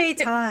 What a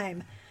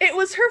time. It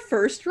was her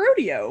first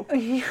rodeo.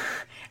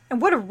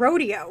 And what a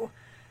rodeo.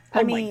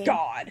 I mean, my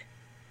God.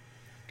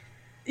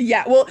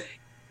 Yeah, well,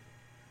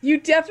 you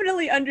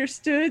definitely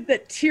understood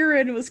that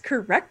Tyrion was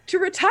correct to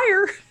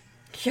retire.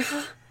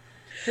 Yeah.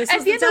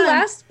 At the end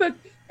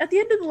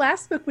of the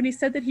last book, when he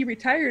said that he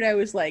retired, I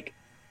was like,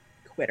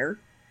 quitter.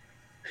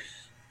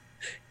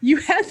 You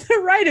had the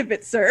right of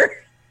it,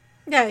 sir.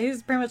 Yeah, he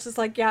was pretty much just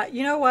like, yeah,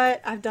 you know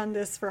what? I've done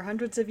this for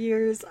hundreds of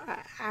years.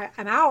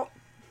 I'm out.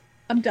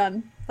 I'm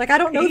done. Like, I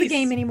don't know the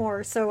game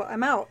anymore, so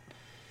I'm out.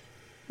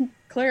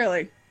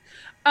 Clearly.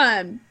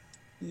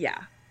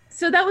 Yeah.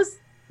 So that was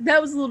a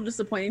little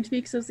disappointing to me,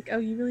 because I was like, oh,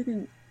 you really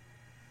didn't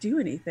do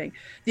anything.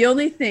 The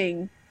only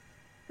thing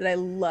that I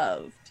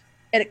loved,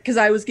 and because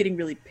I was getting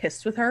really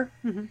pissed with her,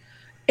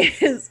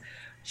 is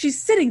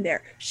she's sitting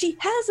there. She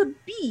has a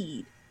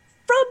bead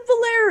from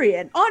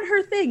Valerian on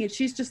her thing, and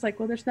she's just like,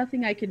 well, there's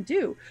nothing I can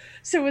do.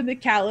 So when the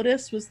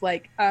Calidus was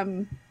like,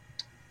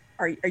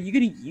 are you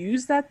going to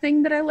use that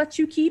thing that I let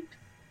you keep?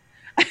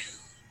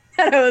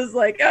 And I was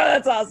like, oh,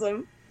 that's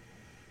awesome.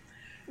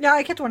 Yeah,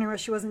 I kept wondering why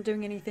she wasn't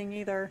doing anything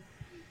either.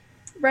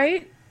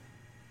 Right?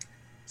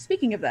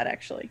 Speaking of that,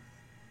 actually,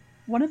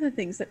 one of the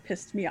things that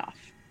pissed me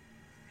off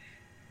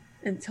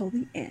until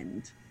the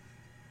end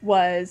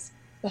was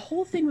the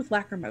whole thing with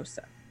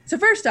Lacrimosa. So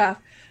first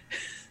off...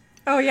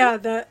 Oh yeah,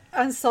 the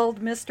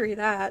unsolved mystery,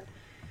 that.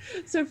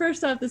 So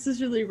first off, this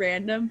is really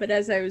random, but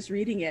as I was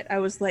reading it, I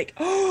was like,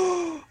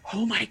 oh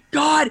my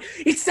God,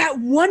 it's that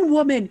one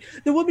woman,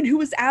 the woman who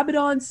was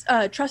Abaddon's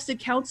trusted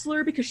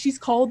counselor, because she's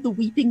called the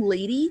Weeping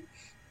Lady.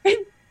 And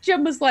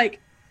Jem was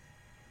like,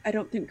 I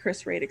don't think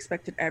Chris Wraight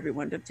expected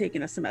everyone to have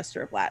taken a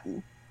semester of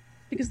Latin,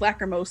 because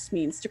lacrimose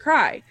means to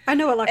cry. I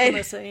know what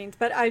lacrimosa means,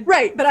 but I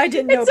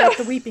didn't know about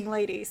the Weeping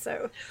Lady.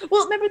 So,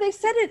 well, remember they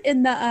said it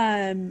in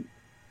the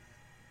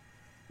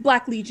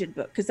Black Legion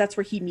book, because that's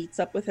where he meets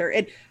up with her.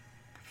 And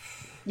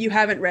you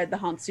haven't read the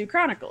Hansu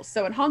Chronicles.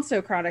 So in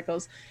Hansu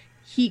Chronicles,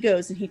 he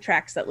goes and he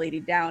tracks that lady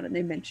down, and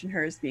they mention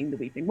her as being the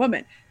Weeping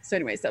Woman. So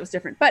anyways, that was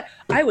different. But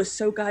I was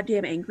so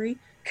goddamn angry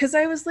because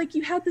I was like,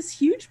 you had this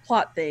huge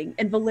plot thing,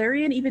 and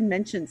Valerian even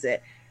mentions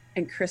it,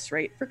 and Chris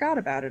Wraight forgot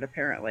about it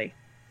apparently.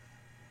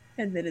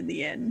 And then in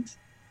the end,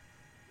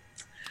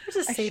 I'm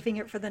just saving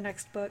it for the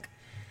next book.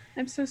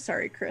 I'm so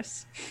sorry,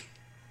 Chris.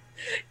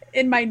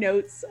 In my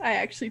notes, I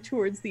actually,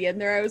 towards the end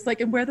there, I was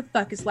like, and where the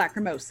fuck is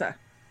Lacrimosa?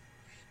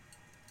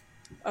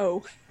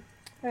 Oh.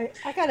 Right,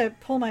 I gotta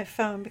pull my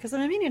phone because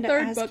I'm meaning to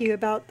ask you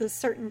about the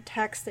certain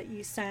text that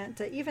you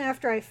sent. Even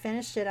after I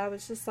finished it, I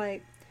was just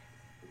like,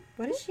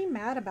 what is she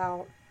mad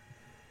about?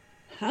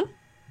 Huh?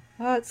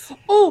 That's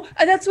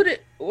what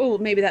it... Oh,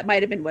 maybe that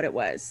might have been what it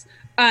was.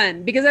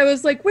 Because I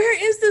was like, where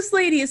is this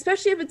lady?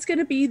 Especially if it's going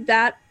to be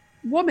that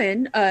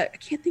woman. I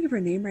can't think of her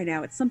name right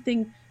now. It's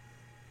something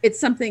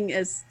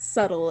as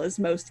subtle as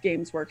most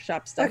Games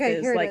Workshop stuff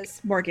is, like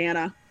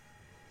Morgana.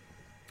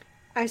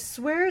 I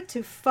swear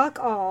to fuck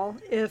all,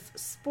 if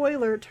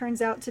spoiler turns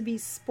out to be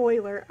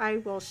spoiler, I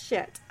will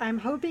shit. I'm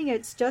hoping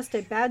it's just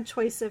a bad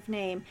choice of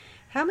name.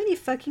 How many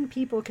fucking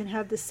people can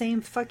have the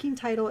same fucking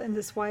title in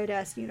this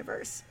wide-ass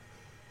universe?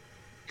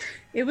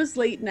 It was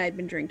late and I'd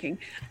been drinking.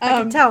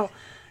 I can tell.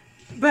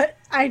 But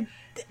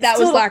that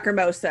was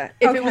Lacrimosa.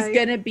 If it was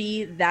gonna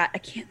be that, I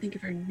can't think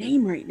of her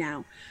name right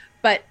now.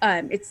 But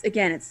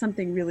it's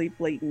something really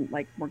blatant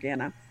like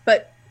Morgana.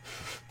 But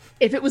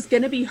if it was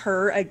gonna be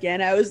her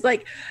again, I was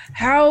like,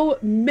 how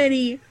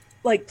many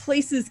like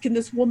places can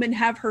this woman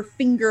have her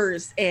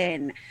fingers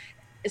in?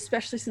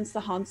 Especially since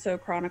the Hanso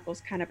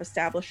Chronicles kind of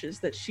establishes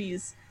that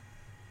she's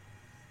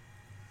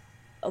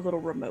a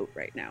little remote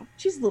right now.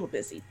 She's a little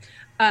busy.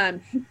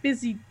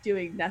 Busy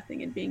doing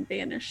nothing and being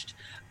banished.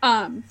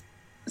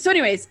 So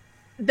anyways,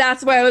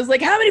 that's why I was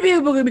like, how many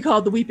people can be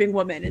called the Weeping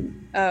Woman?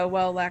 And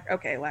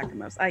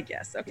Lacrimosa, I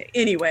guess. Okay,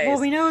 anyways. Well,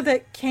 we know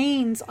that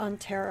Kane's on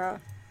Terra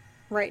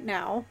right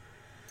now.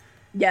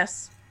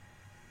 Yes.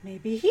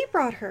 Maybe he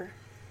brought her.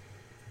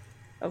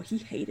 Oh, he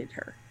hated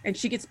her. And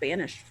she gets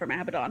banished from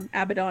Abaddon.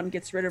 Abaddon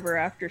gets rid of her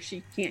after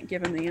she can't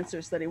give him the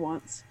answers that he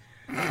wants.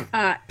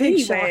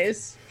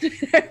 Anyways.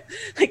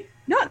 Like,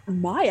 not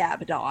my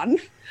Abaddon.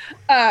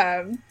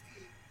 I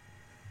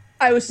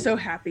was so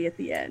happy at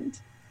the end.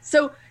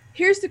 So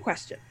here's the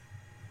question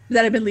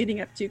that I've been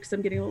leading up to because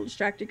I'm getting a little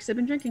distracted because I've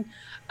been drinking.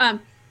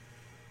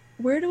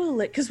 Where do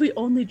Elaine, because we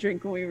only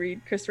drink when we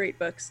read Chris Wraight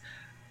books.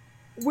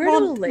 Where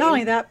do Elaine... Not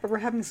only that, but we're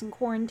having some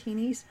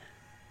quarantinis.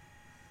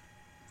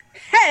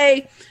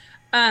 Hey!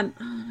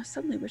 I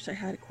suddenly wish I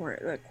had a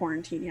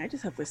quarantini. I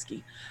just have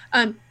whiskey.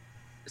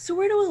 So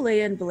where do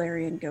Alea and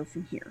Valerian go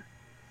from here?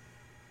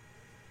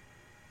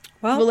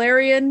 Well,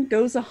 Valerian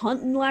goes a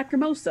hunting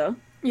Lacrimosa.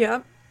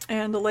 Yeah,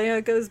 and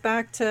Alea goes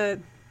back to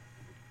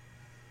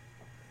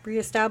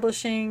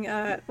reestablishing.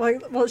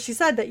 Well, she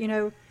said that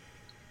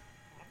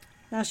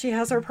now she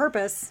has her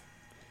purpose.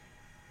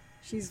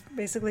 She's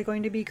basically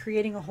going to be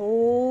creating a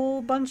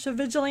whole bunch of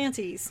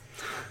vigilantes.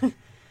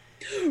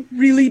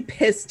 Really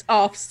pissed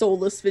off,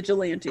 soulless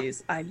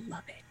vigilantes. I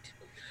love it.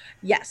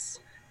 Yes,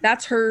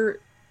 that's her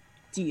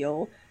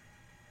deal.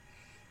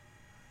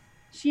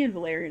 She and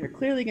Valerian are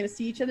clearly going to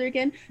see each other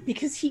again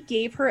because he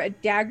gave her a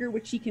dagger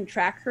which he can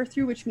track her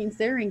through, which means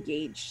they're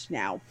engaged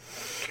now.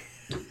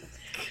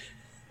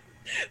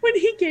 When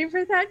he gave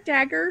her that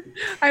dagger,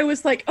 I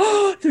was like,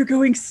 oh, they're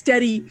going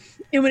steady.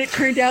 And when it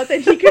turned out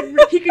that he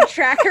could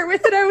track her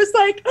with it, I was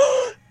like,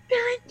 oh,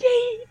 they're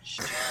engaged.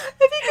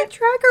 If he could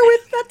track her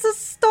with, that's a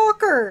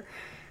stalker.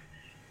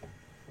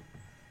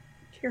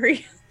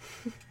 Carrie,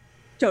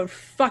 don't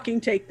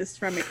fucking take this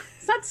from me.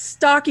 It's not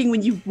stalking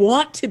when you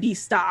want to be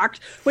stalked.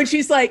 When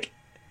she's like,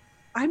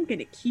 I'm going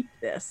to keep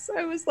this.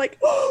 I was like,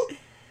 oh,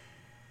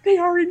 they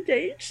are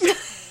engaged.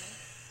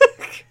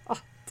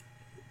 God.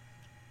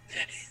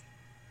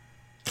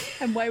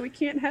 And why we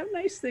can't have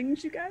nice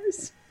things, you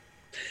guys.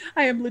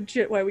 I am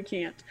legit why we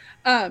can't.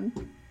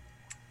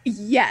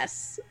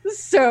 Yes.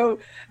 So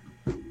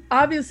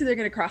obviously they're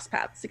going to cross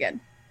paths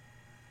again.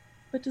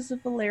 But does a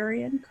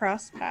Valerian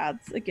cross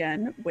paths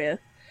again with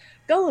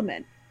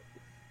Gulliman?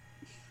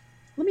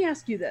 Let me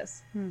ask you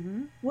this.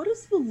 Mm-hmm. What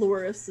does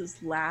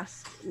Valoris's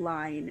last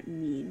line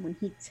mean when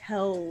he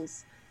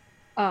tells...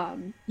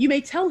 you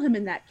may tell him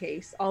in that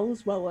case, all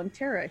is well on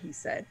Terra, he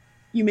said.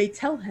 You may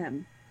tell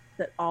him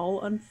that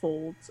all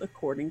unfolds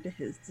according to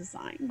his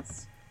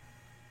designs.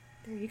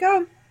 There you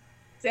go.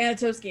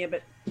 Xanatos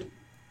Gambit.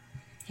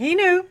 He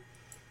knew.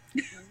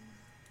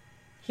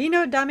 He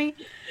knew, dummy.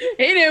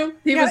 He knew.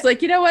 He was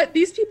like, you know what?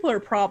 These people are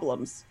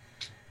problems.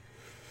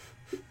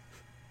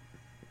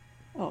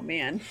 Oh,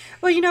 man.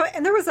 Well,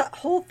 and there was a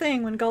whole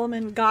thing when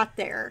Gulliman got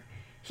there.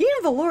 He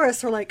and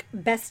Valoris are like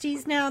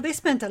besties now. They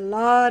spent a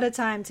lot of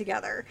time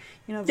together.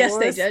 Valoris, yes,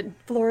 they did.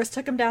 Valoris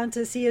took him down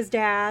to see his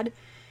dad.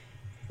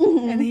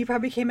 Mm-hmm. And he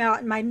probably came out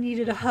and might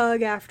needed a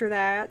hug after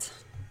that.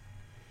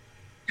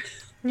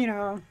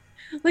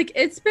 Like,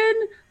 it's been,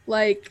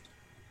 like,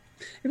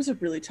 it was a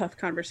really tough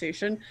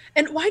conversation.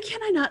 And why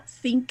can't I not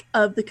think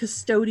of the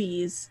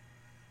Custodes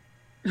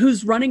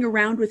who's running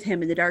around with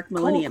him in the Dark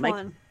Millennium?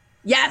 Like,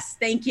 yes,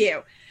 thank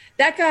you.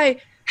 That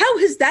guy, How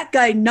has that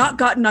guy not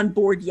gotten on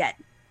board yet?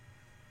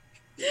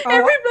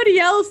 Everybody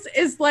else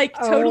is like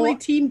totally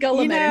Team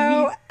Gulliman. You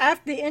know,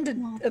 after the end of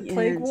the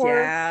Plague War,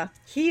 yeah.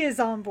 he is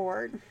on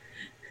board.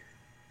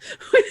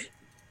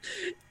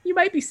 You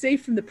might be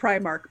safe from the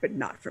Primarch, but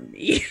not from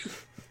me.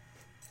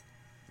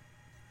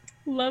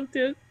 Loved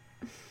it.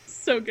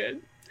 So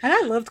good. And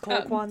I loved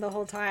Colquhoun the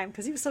whole time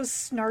because he was so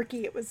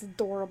snarky. It was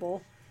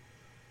adorable.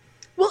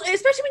 Well,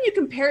 especially when you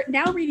compare,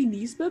 now reading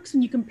these books,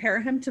 when you compare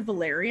him to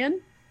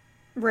Valerian.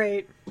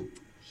 Right.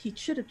 He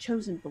should have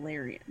chosen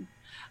Valerian.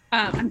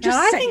 I'm just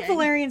saying. I think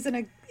Valerian's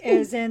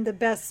is in the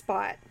best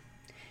spot.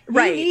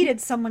 He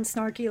needed someone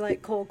snarky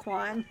like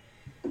Colquhoun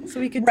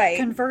so he could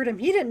convert him.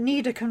 He didn't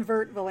need to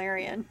convert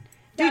Valerian.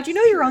 Dude, you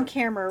know you're on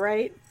camera,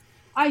 right?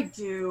 I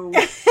do.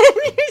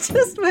 You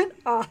just went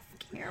off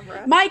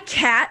camera. My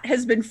cat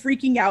has been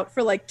freaking out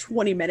for like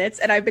 20 minutes,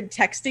 and I've been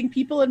texting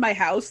people in my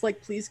house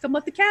like, please come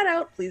let the cat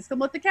out. Please come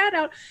let the cat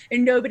out.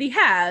 And nobody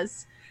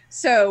has.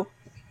 So,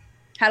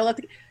 how to let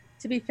the...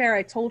 To be fair,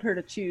 I told her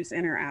to choose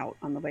in or out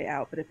on the way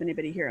out, but if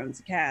anybody here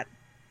owns a cat.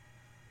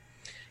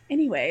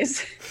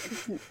 Anyways,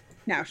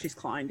 now she's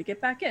clawing to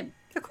get back in.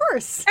 Of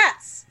course.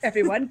 Cats,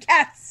 everyone,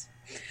 cats.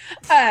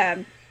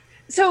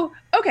 So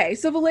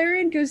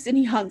Valerian goes and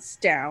he hunts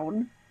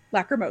down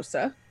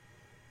Lacrimosa.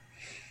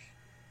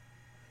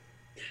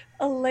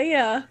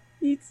 Alea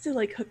needs to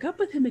like hook up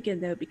with him again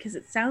though, because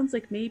it sounds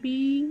like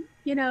maybe,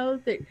 you know,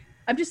 that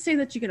I'm just saying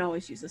that you can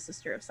always use a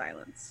Sister of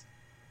Silence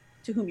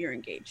to whom you're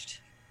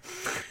engaged.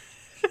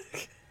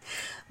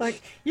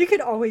 Like, you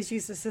could always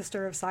use a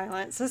Sister of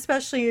Silence,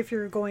 especially if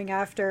you're going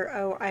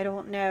after, I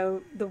don't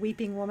know, the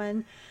Weeping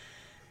Woman.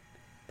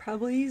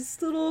 Probably he's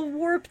a little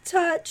warp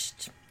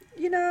touched,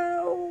 you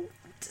know,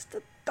 just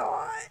a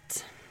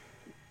thought.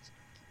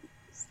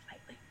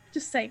 Slightly.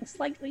 Just saying,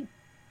 slightly.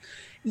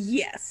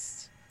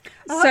 Yes.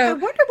 So I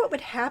wonder what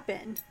would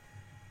happen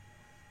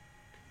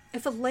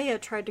if Alea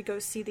tried to go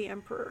see the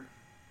Emperor.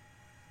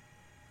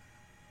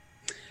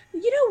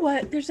 You know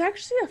what? There's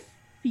actually a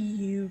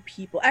few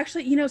people.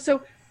 Actually, you know,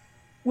 so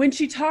when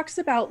she talks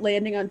about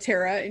landing on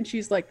Terra and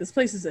she's like, this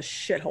place is a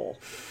shithole.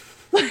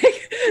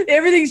 Like,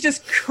 everything's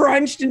just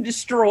crunched and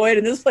destroyed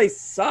and this place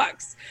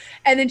sucks.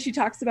 And then she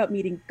talks about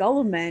meeting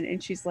Gulliman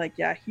and she's like,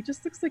 yeah, he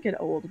just looks like an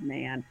old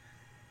man.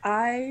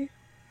 I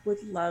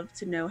would love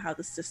to know how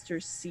the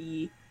sisters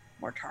see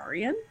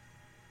Mortarion.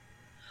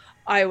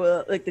 I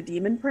will, like the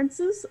demon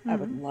princes, I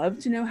would love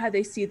to know how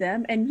they see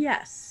them. And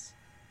yes,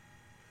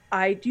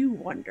 I do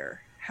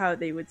wonder how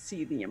they would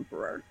see the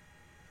Emperor.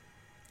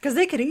 Because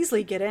they could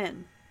easily get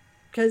in.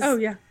 Because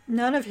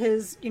none of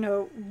his, you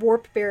know,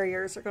 warp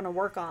barriers are going to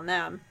work on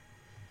them.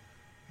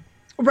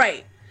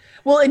 Right.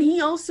 Well, and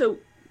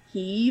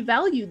he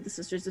valued the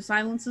Sisters of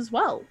Silence as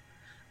well.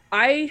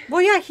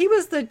 Well, yeah, he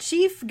was the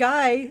chief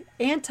guy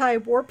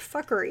anti-warp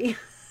fuckery.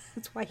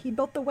 That's why he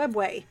built the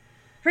webway.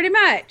 Pretty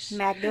much.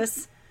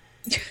 Magnus.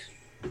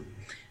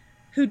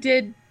 Who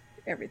did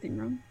everything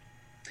wrong.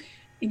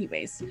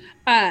 Anyways,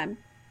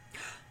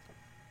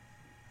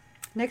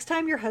 next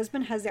time your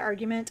husband has the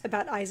argument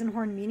about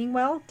Eisenhorn meaning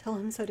well, tell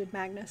him so did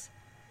Magnus.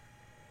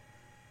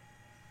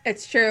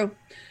 It's true,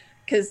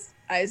 because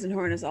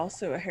Eisenhorn is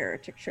also a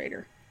heretic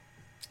traitor.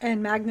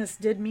 And Magnus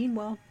did mean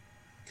well.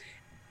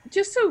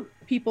 Just so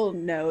people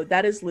know,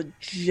 that is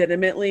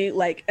legitimately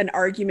like an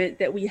argument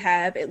that we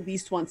have at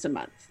least once a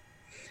month.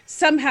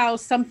 Somehow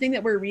something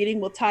that we're reading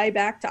will tie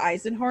back to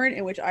Eisenhorn,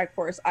 in which of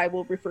course I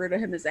will refer to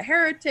him as a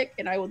heretic,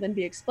 and I will then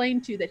be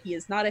explained to that he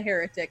is not a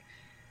heretic.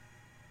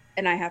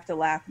 And I have to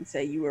laugh and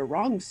say, you were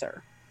wrong,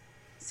 sir.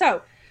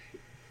 So,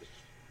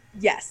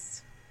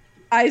 yes,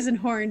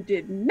 Eisenhorn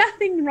did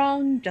nothing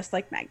wrong, just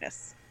like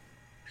Magnus.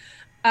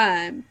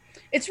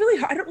 It's really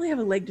hard. I don't really have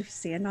a leg to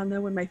stand on,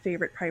 though, when my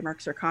favorite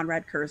Primarchs are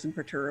Conrad, Kurz, and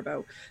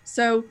Perturbo.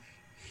 So,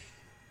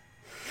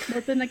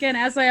 but then again,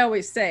 as I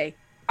always say,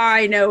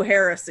 I know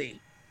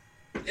heresy.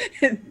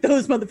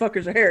 Those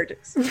motherfuckers are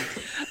heretics.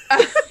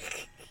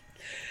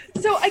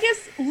 So I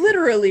guess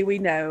literally we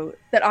know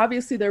that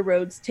obviously their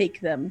roads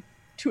take them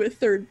to a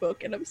third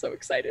book, and I'm so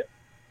excited.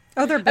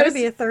 Oh, there better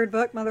be a third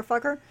book,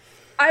 motherfucker.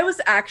 I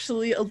was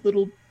actually a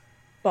little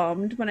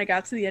bummed when I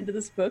got to the end of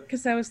this book,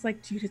 because I was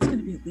like, dude, it's going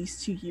to be at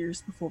least 2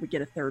 years before we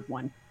get a third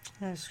one.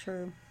 That's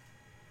true.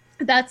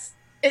 That's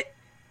it.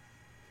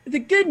 The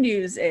good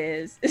news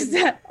is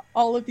that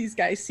all of these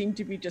guys seem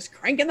to be just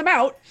cranking them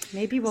out.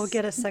 Maybe we'll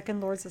get a second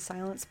Lords of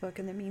Silence book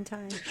in the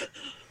meantime.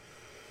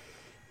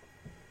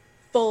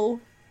 Full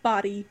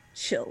body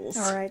chills.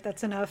 All right,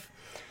 that's enough.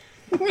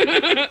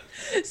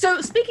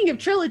 So speaking of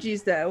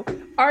trilogies, though,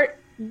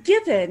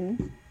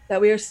 given that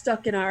we are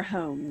stuck in our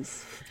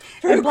homes,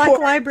 the Black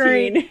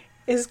Library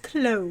is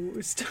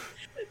closed.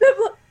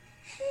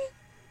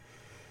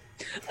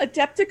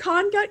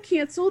 Adepticon got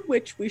canceled,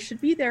 which we should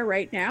be there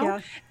right now.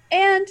 Yeah.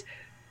 And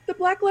the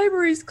Black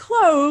Library's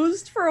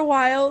closed for a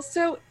while,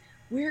 so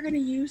we're going to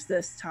use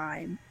this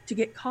time to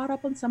get caught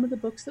up on some of the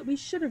books that we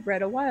should have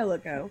read a while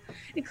ago,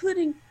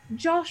 including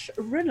Josh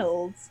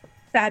Reynolds'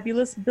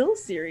 fabulous Bill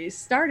series,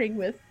 starting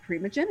with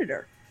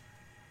Primogenitor.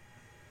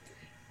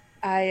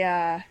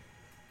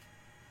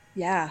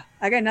 Yeah,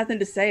 I got nothing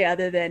to say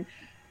other than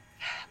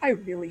I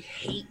really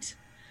hate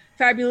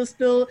Fabulous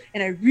Bill,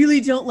 and I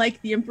really don't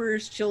like the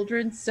Emperor's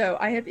Children, so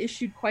I have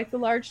issued quite the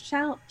large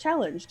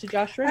challenge to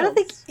Josh I don't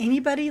think Reynolds.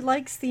 anybody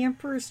likes the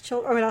Emperor's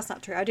Children. Oh, that's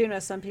not true. I do know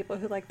some people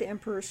who like the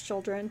Emperor's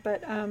Children,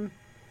 but I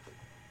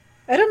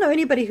don't know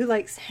anybody who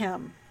likes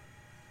him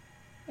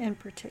in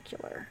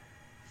particular.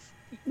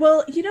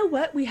 Well, you know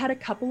what? We had a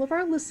couple of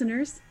our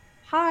listeners,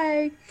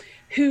 hi,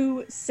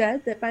 who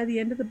said that by the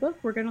end of the book,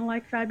 we're going to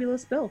like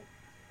Fabulous Bill.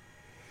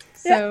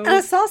 Yeah, So, and I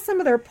saw some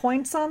of their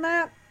points on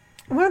that.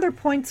 One of their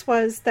points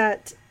was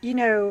that,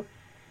 no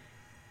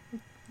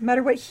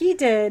matter what he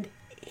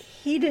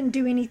didn't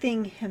do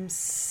anything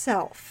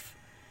himself.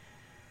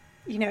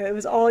 It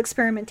was all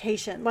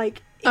experimentation.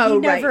 Like,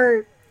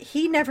 right.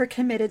 he never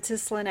committed to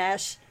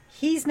Slanesh.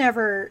 He's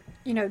never,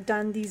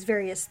 done these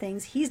various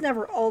things. He's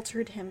never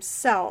altered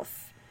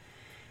himself.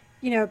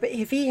 But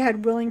if he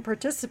had willing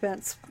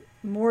participants,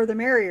 more the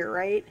merrier,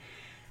 right?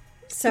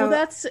 So Well,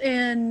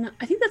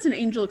 I think that's an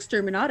Angel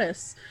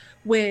Exterminatus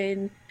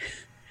when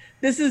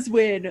this is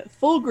when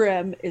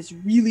Fulgrim is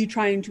really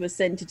trying to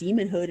ascend to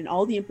demonhood and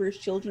all the Emperor's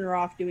children are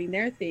off doing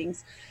their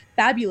things.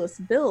 Fabulous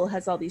Bill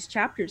has all these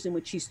chapters in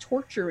which he's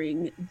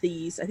torturing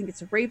these, I think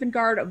it's a Raven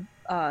Guard,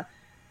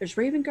 there's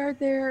Raven Guard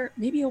there,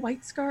 maybe a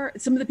White Scar,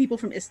 some of the people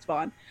from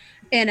Istvan.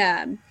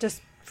 And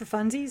just for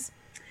funsies?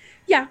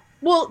 yeah,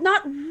 well,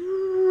 not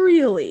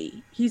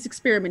really. He's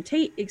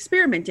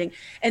experimenting,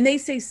 and they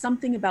say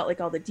something about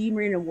like all the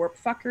demarine and warp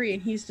fuckery,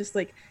 and he's just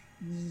like,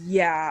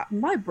 yeah,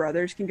 my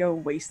brothers can go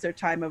and waste their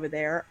time over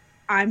there.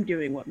 I'm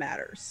doing what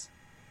matters.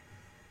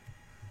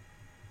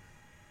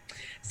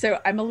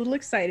 So I'm a little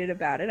excited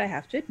about it, I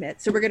have to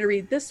admit. So we're going to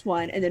read this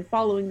one, and then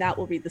following that,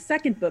 we'll read the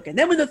second book. And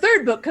then when the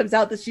third book comes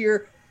out this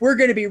year, we're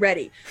going to be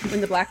ready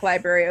when the Black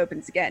Library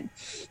opens again.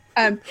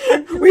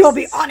 We will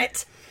be on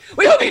it.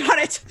 We will be on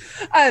it.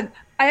 I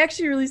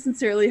actually really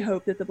sincerely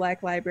hope that the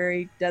Black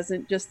Library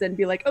doesn't just then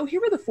be like, oh, here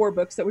were the 4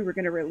 books that we were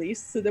going to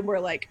release. So then we're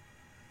like,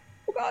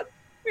 oh God,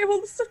 we have all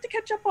this stuff to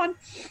catch up on.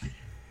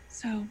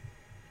 So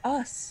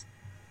us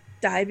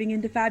diving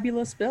into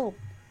Fabulous Bill.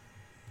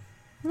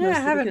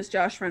 Mostly because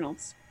Josh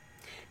Reynolds.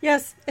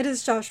 Yes, it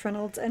is Josh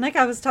Reynolds. And like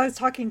I was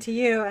talking to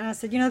you, and I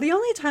said, the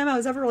only time I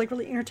was ever like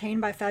really entertained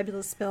by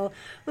Fabulous Bill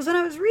was when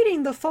I was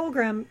reading the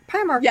Fulgrim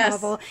Primarch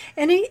novel.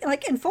 And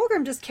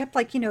Fulgrim just kept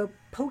like,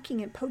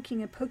 poking and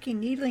poking and poking,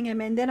 needling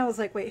him. And then I was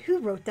like, wait, who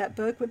wrote that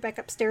book? Went back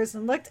upstairs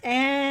and looked,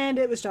 and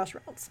it was Josh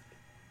Reynolds.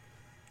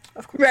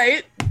 Of course.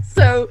 Right?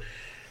 So,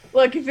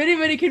 look, if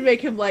anybody can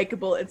make him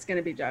likable, it's going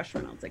to be Josh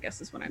Reynolds, I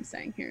guess is what I'm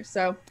saying here.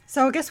 So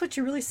I guess what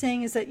you're really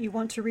saying is that you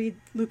want to read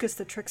Lucas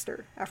the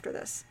Trickster after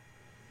this.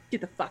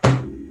 Get the fuck.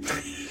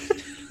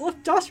 Well,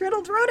 Josh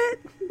Reynolds wrote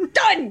it.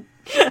 Done!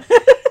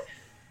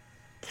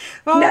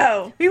 Well,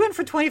 no. We went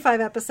for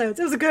 25 episodes.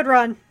 It was a good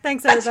run.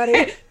 Thanks,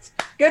 everybody.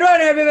 Good run,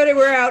 everybody.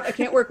 We're out. I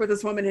can't work with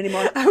this woman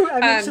anymore.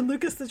 I mentioned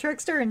Lucas the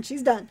Trickster, and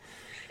she's done.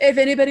 If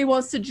anybody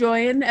wants to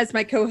join as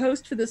my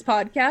co-host for this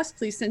podcast,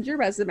 please send your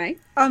resume.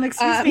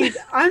 Excuse me.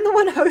 I'm the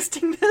one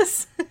hosting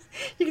this.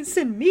 You can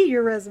send me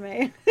your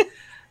resume.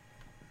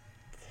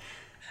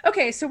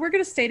 Okay, so we're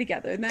going to stay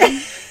together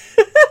then.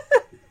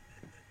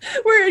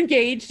 We're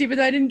engaged, even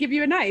though I didn't give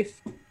you a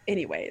knife.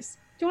 Anyways,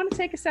 do you want to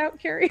take us out,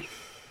 Carrie?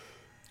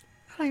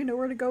 I don't even know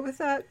where to go with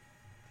that,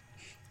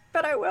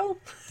 but I will.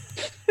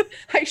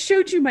 I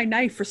showed you my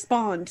knife.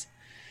 Respond.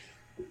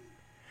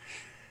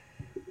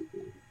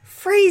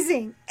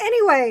 Phrasing.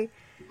 Anyway,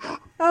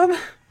 I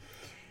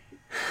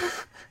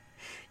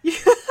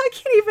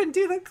can't even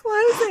do the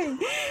closing.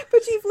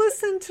 But you've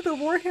listened to the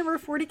Warhammer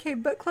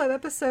 40k book club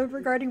episode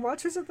regarding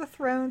Watchers of the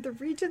Throne, The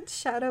Regent's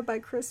Shadow by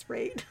Chris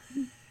Wraight.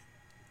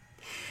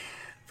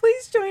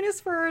 Please join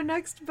us for our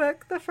next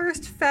book, the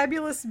first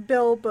Fabulous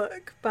Bill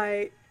book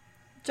by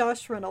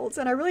Josh Reynolds.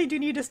 And I really do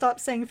need to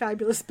stop saying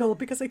Fabulous Bill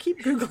because I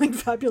keep Googling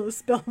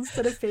Fabulous Bill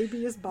instead of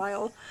Fabius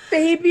Bile.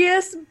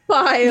 Fabius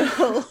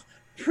Bile,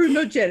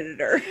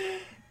 primogenitor.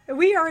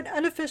 We are an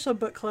unofficial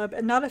book club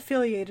and not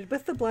affiliated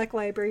with the Black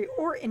Library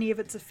or any of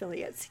its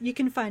affiliates. You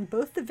can find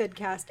both the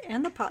vidcast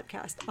and the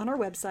podcast on our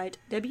website,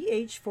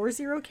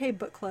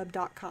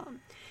 WH40kbookclub.com.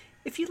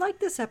 If you like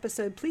this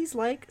episode, please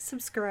like,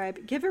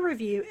 subscribe, give a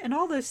review, and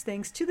all those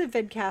things to the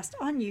vidcast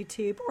on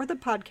YouTube or the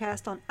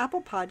podcast on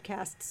Apple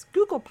Podcasts,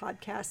 Google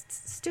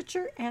Podcasts,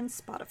 Stitcher, and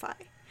Spotify.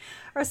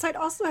 Our site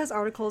also has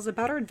articles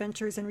about our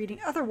adventures in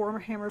reading other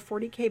Warhammer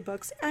 40k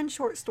books and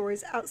short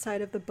stories outside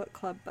of the book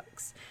club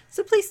books.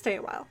 So please stay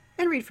a while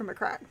and read from a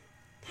crowd.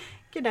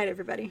 Good night,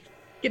 everybody.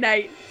 Good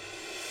night.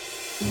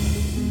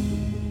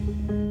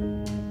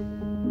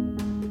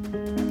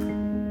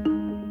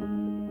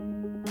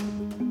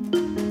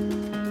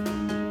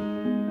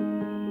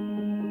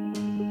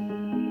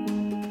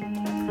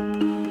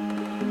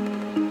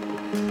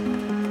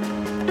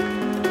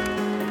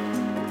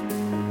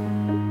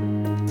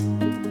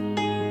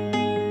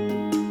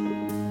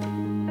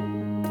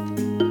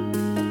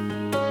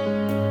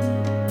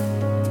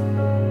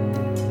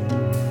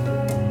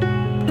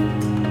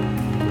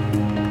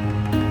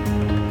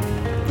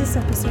 This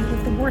episode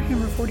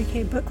Warhammer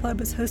 40k book club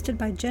was hosted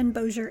by Jen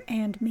Bozier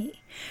and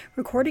me.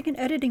 Recording and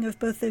editing of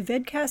both the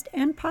vidcast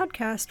and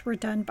podcast were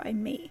done by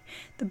me.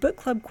 The book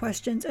club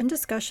questions and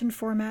discussion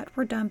format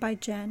were done by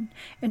Jen,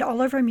 and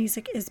all of our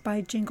music is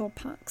by Jingle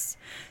Punks.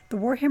 The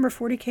Warhammer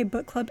 40k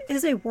book club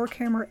is a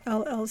Warhammer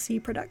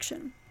LLC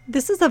production.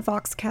 This is a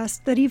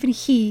Voxcast that even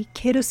he,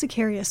 Cato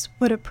Sicarius,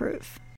 would approve.